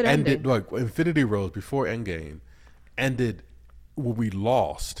was a good ending. Like Infinity Wars before Endgame ended when we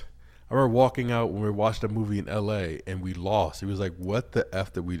lost. I remember walking out when we watched a movie in L.A. and we lost. It was like, what the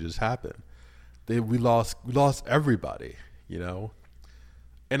F did we just happen? We lost everybody,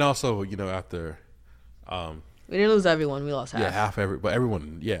 And also, after we didn't lose everyone, we lost half. Yeah, but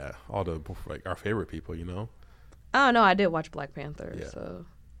everyone, all the like our favorite people, Oh no, I did watch Black Panther. Yeah. So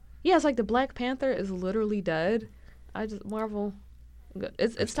yeah, it's like the Black Panther is literally dead. Marvel.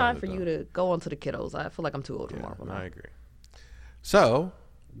 It's time for you to go on to the kiddos. I feel like I'm too old for Marvel now. I agree. So,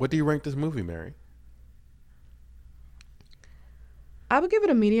 what do you rank this movie, Mary? I would give it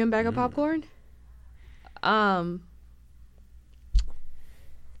a medium bag of popcorn.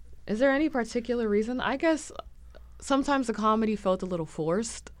 Is there any particular reason? I guess sometimes the comedy felt a little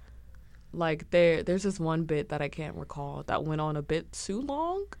forced. Like there's this one bit that I can't recall that went on a bit too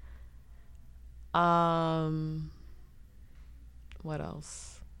long. What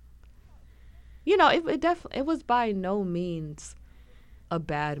else? It was by no means a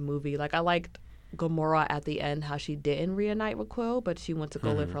bad movie. Like I liked Gamora at the end, how she didn't reunite with Quill, but she went to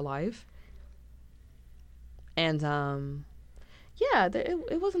go live her life. And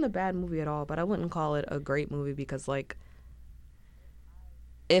it wasn't a bad movie at all, but I wouldn't call it a great movie because, like,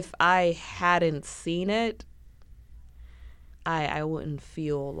 if I hadn't seen it, I wouldn't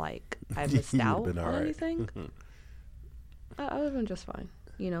feel like I missed out on anything. I would have been just fine,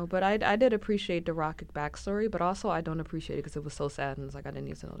 But I did appreciate the Rocket backstory, but also I don't appreciate it because it was so sad and it's like I didn't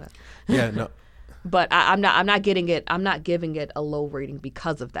need to know that. Yeah, no. But I'm not getting it. I'm not giving it a low rating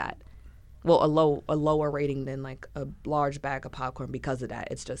because of that. Well, a lower rating than like a large bag of popcorn because of that.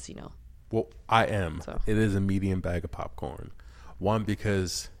 It's just, Well, I am. So. It is a medium bag of popcorn. One,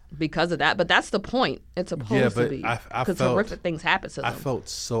 because of that, but that's the point. It's supposed to be. Because horrific things happen to them. I felt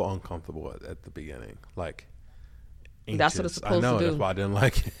so uncomfortable at the beginning. Like, That's what it's I supposed know, to do. that's why I didn't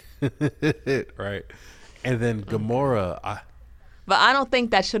like it. Right. And then Gamora, But I don't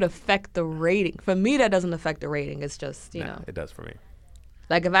think that should affect the rating. For me, that doesn't affect the rating. It's just, you know. it does for me.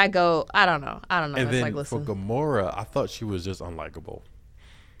 Like, if I go, I don't know. And It's then like, listen. for Gamora, I thought she was just unlikable.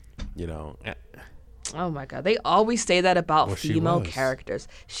 You know. Oh, my God. They always say that about Well, she female was. characters.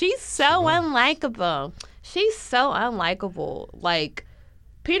 She's so unlikable. She's so unlikable. Like,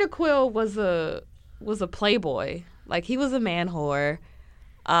 Peter Quill was a playboy. Like, he was a man whore.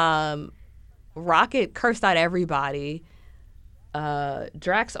 Rocket cursed out everybody.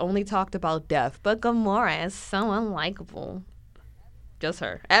 Drax only talked about death. But Gamora is so unlikable. Just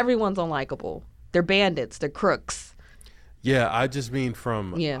her. Everyone's unlikable. They're bandits. They're crooks. Yeah, I just mean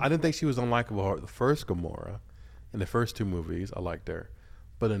from. Yeah. I didn't think she was unlikable. The first Gamora, in the first two movies, I liked her,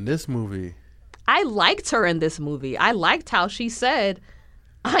 but in this movie, I liked her in this movie. I liked how she said,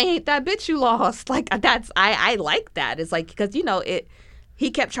 "I ain't that bitch you lost." Like, that's I like that. It's like, because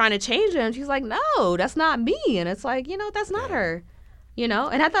he kept trying to change her, and she's like, "No, that's not me." And it's like, that's not her. And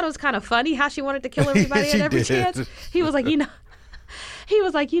I thought it was kind of funny how she wanted to kill everybody She at every did. chance. He was like,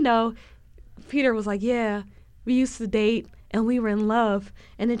 Peter was like, "Yeah, we used to date and we were in love,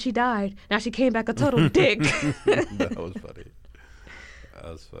 and then she died. Now she came back a total dick." that was funny.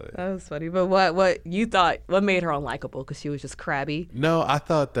 That was funny. But what you thought? What made her unlikable? Because she was just crabby. No, I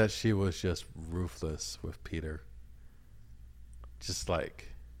thought that she was just ruthless with Peter. Just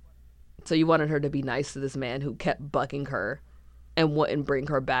like. So you wanted her to be nice to this man who kept bucking her, and wouldn't bring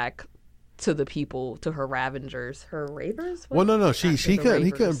her back to the people, to her Ravengers, her Ravers. Well, no, she couldn't. He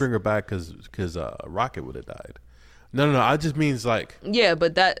Ravers. couldn't bring her back because Rocket would have died. No. I just means like. Yeah,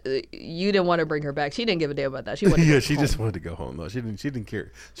 but that you didn't want to bring her back. She didn't give a damn about that. She wanted to Yeah, go she home. just wanted to go home. No, she didn't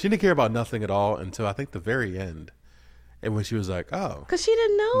care. She didn't care about nothing at all until I think the very end, and when she was like, "Oh," Because she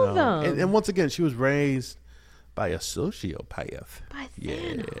didn't know no. them. And once again, she was raised by a sociopath. By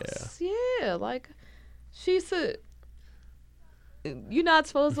Thanos. Yeah, like she's a. You're not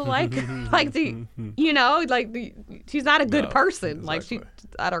supposed to like she's not a good No, person. Like she exactly.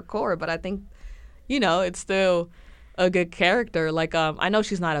 at her core, but I think it's still a good character. Like I know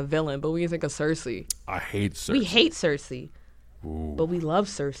she's not a villain, but when you think of Cersei, I hate Cersei. we hate Cersei, Ooh. but we love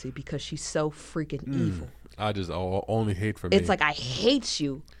Cersei because she's so freaking evil. I just only hate for me. It's like I hate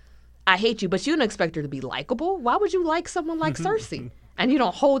you, but you don't expect her to be likable. Why would you like someone like Cersei? And you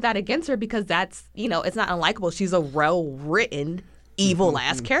don't hold that against her because that's it's not unlikable. She's a well-written,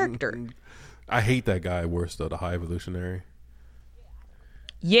 evil-ass character. I hate that guy worse though, the High Evolutionary.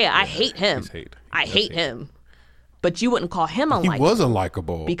 Yeah, I hate him. I hate him. But you wouldn't call him unlikable. He was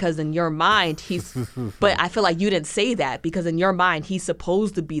unlikable. Because in your mind, he's... But I feel like you didn't say that because in your mind, he's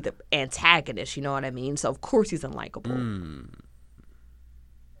supposed to be the antagonist, you know what I mean? So, of course, he's unlikable.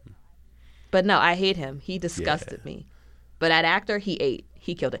 But no, I hate him. He disgusted me. But that actor, he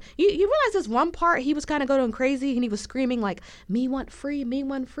killed it. You realize this one part, he was kind of going crazy and he was screaming like, "Me want free, me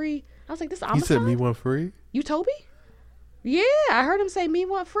want free." I was like, this Amazon? He said, "Me want free." You Toby? Yeah, I heard him say, "Me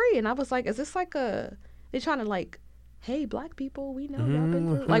want free," and I was like, is this like they're trying to like, hey, black people, we know y'all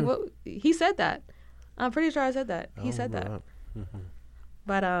been through, like what he said that. I'm pretty sure I said that. He said that.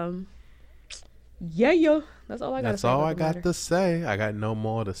 But yeah, that's all I got. That's all I got to say. I got no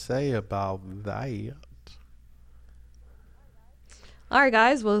more to say about that. All right,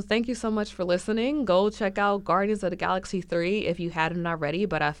 guys. Well, thank you so much for listening. Go check out Guardians of the Galaxy 3 if you hadn't already,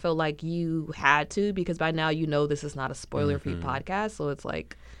 but I feel like you had to because by now you know this is not a spoiler-free podcast, so it's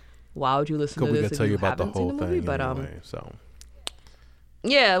like, why would you listen to We this can if tell you you about the haven't seen whole the movie? thing But anyway, so.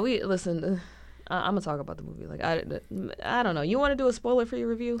 Yeah, we listen. I'm gonna talk about the movie. Like I don't know. You want to do a spoiler-free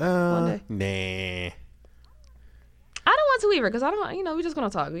review one day? Nah. I don't want to either because I don't. We're just gonna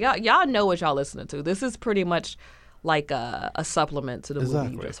talk. Y'all know what y'all listening to. This is pretty much like a supplement to the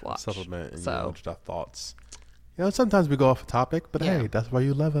movie you just watched. Supplement and so just our thoughts. Sometimes we go off a topic, but hey, that's why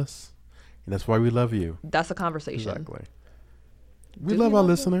you love us, and that's why we love you. That's a conversation. Exactly. We love our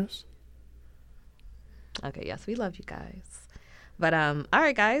listeners. Okay, yes, we love you guys. But all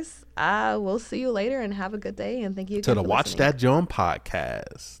right, guys, we'll see you later and have a good day. And thank you again To the for Watch listening. That Joan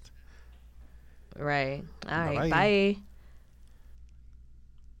podcast. Right. All right. Bye-bye. Bye.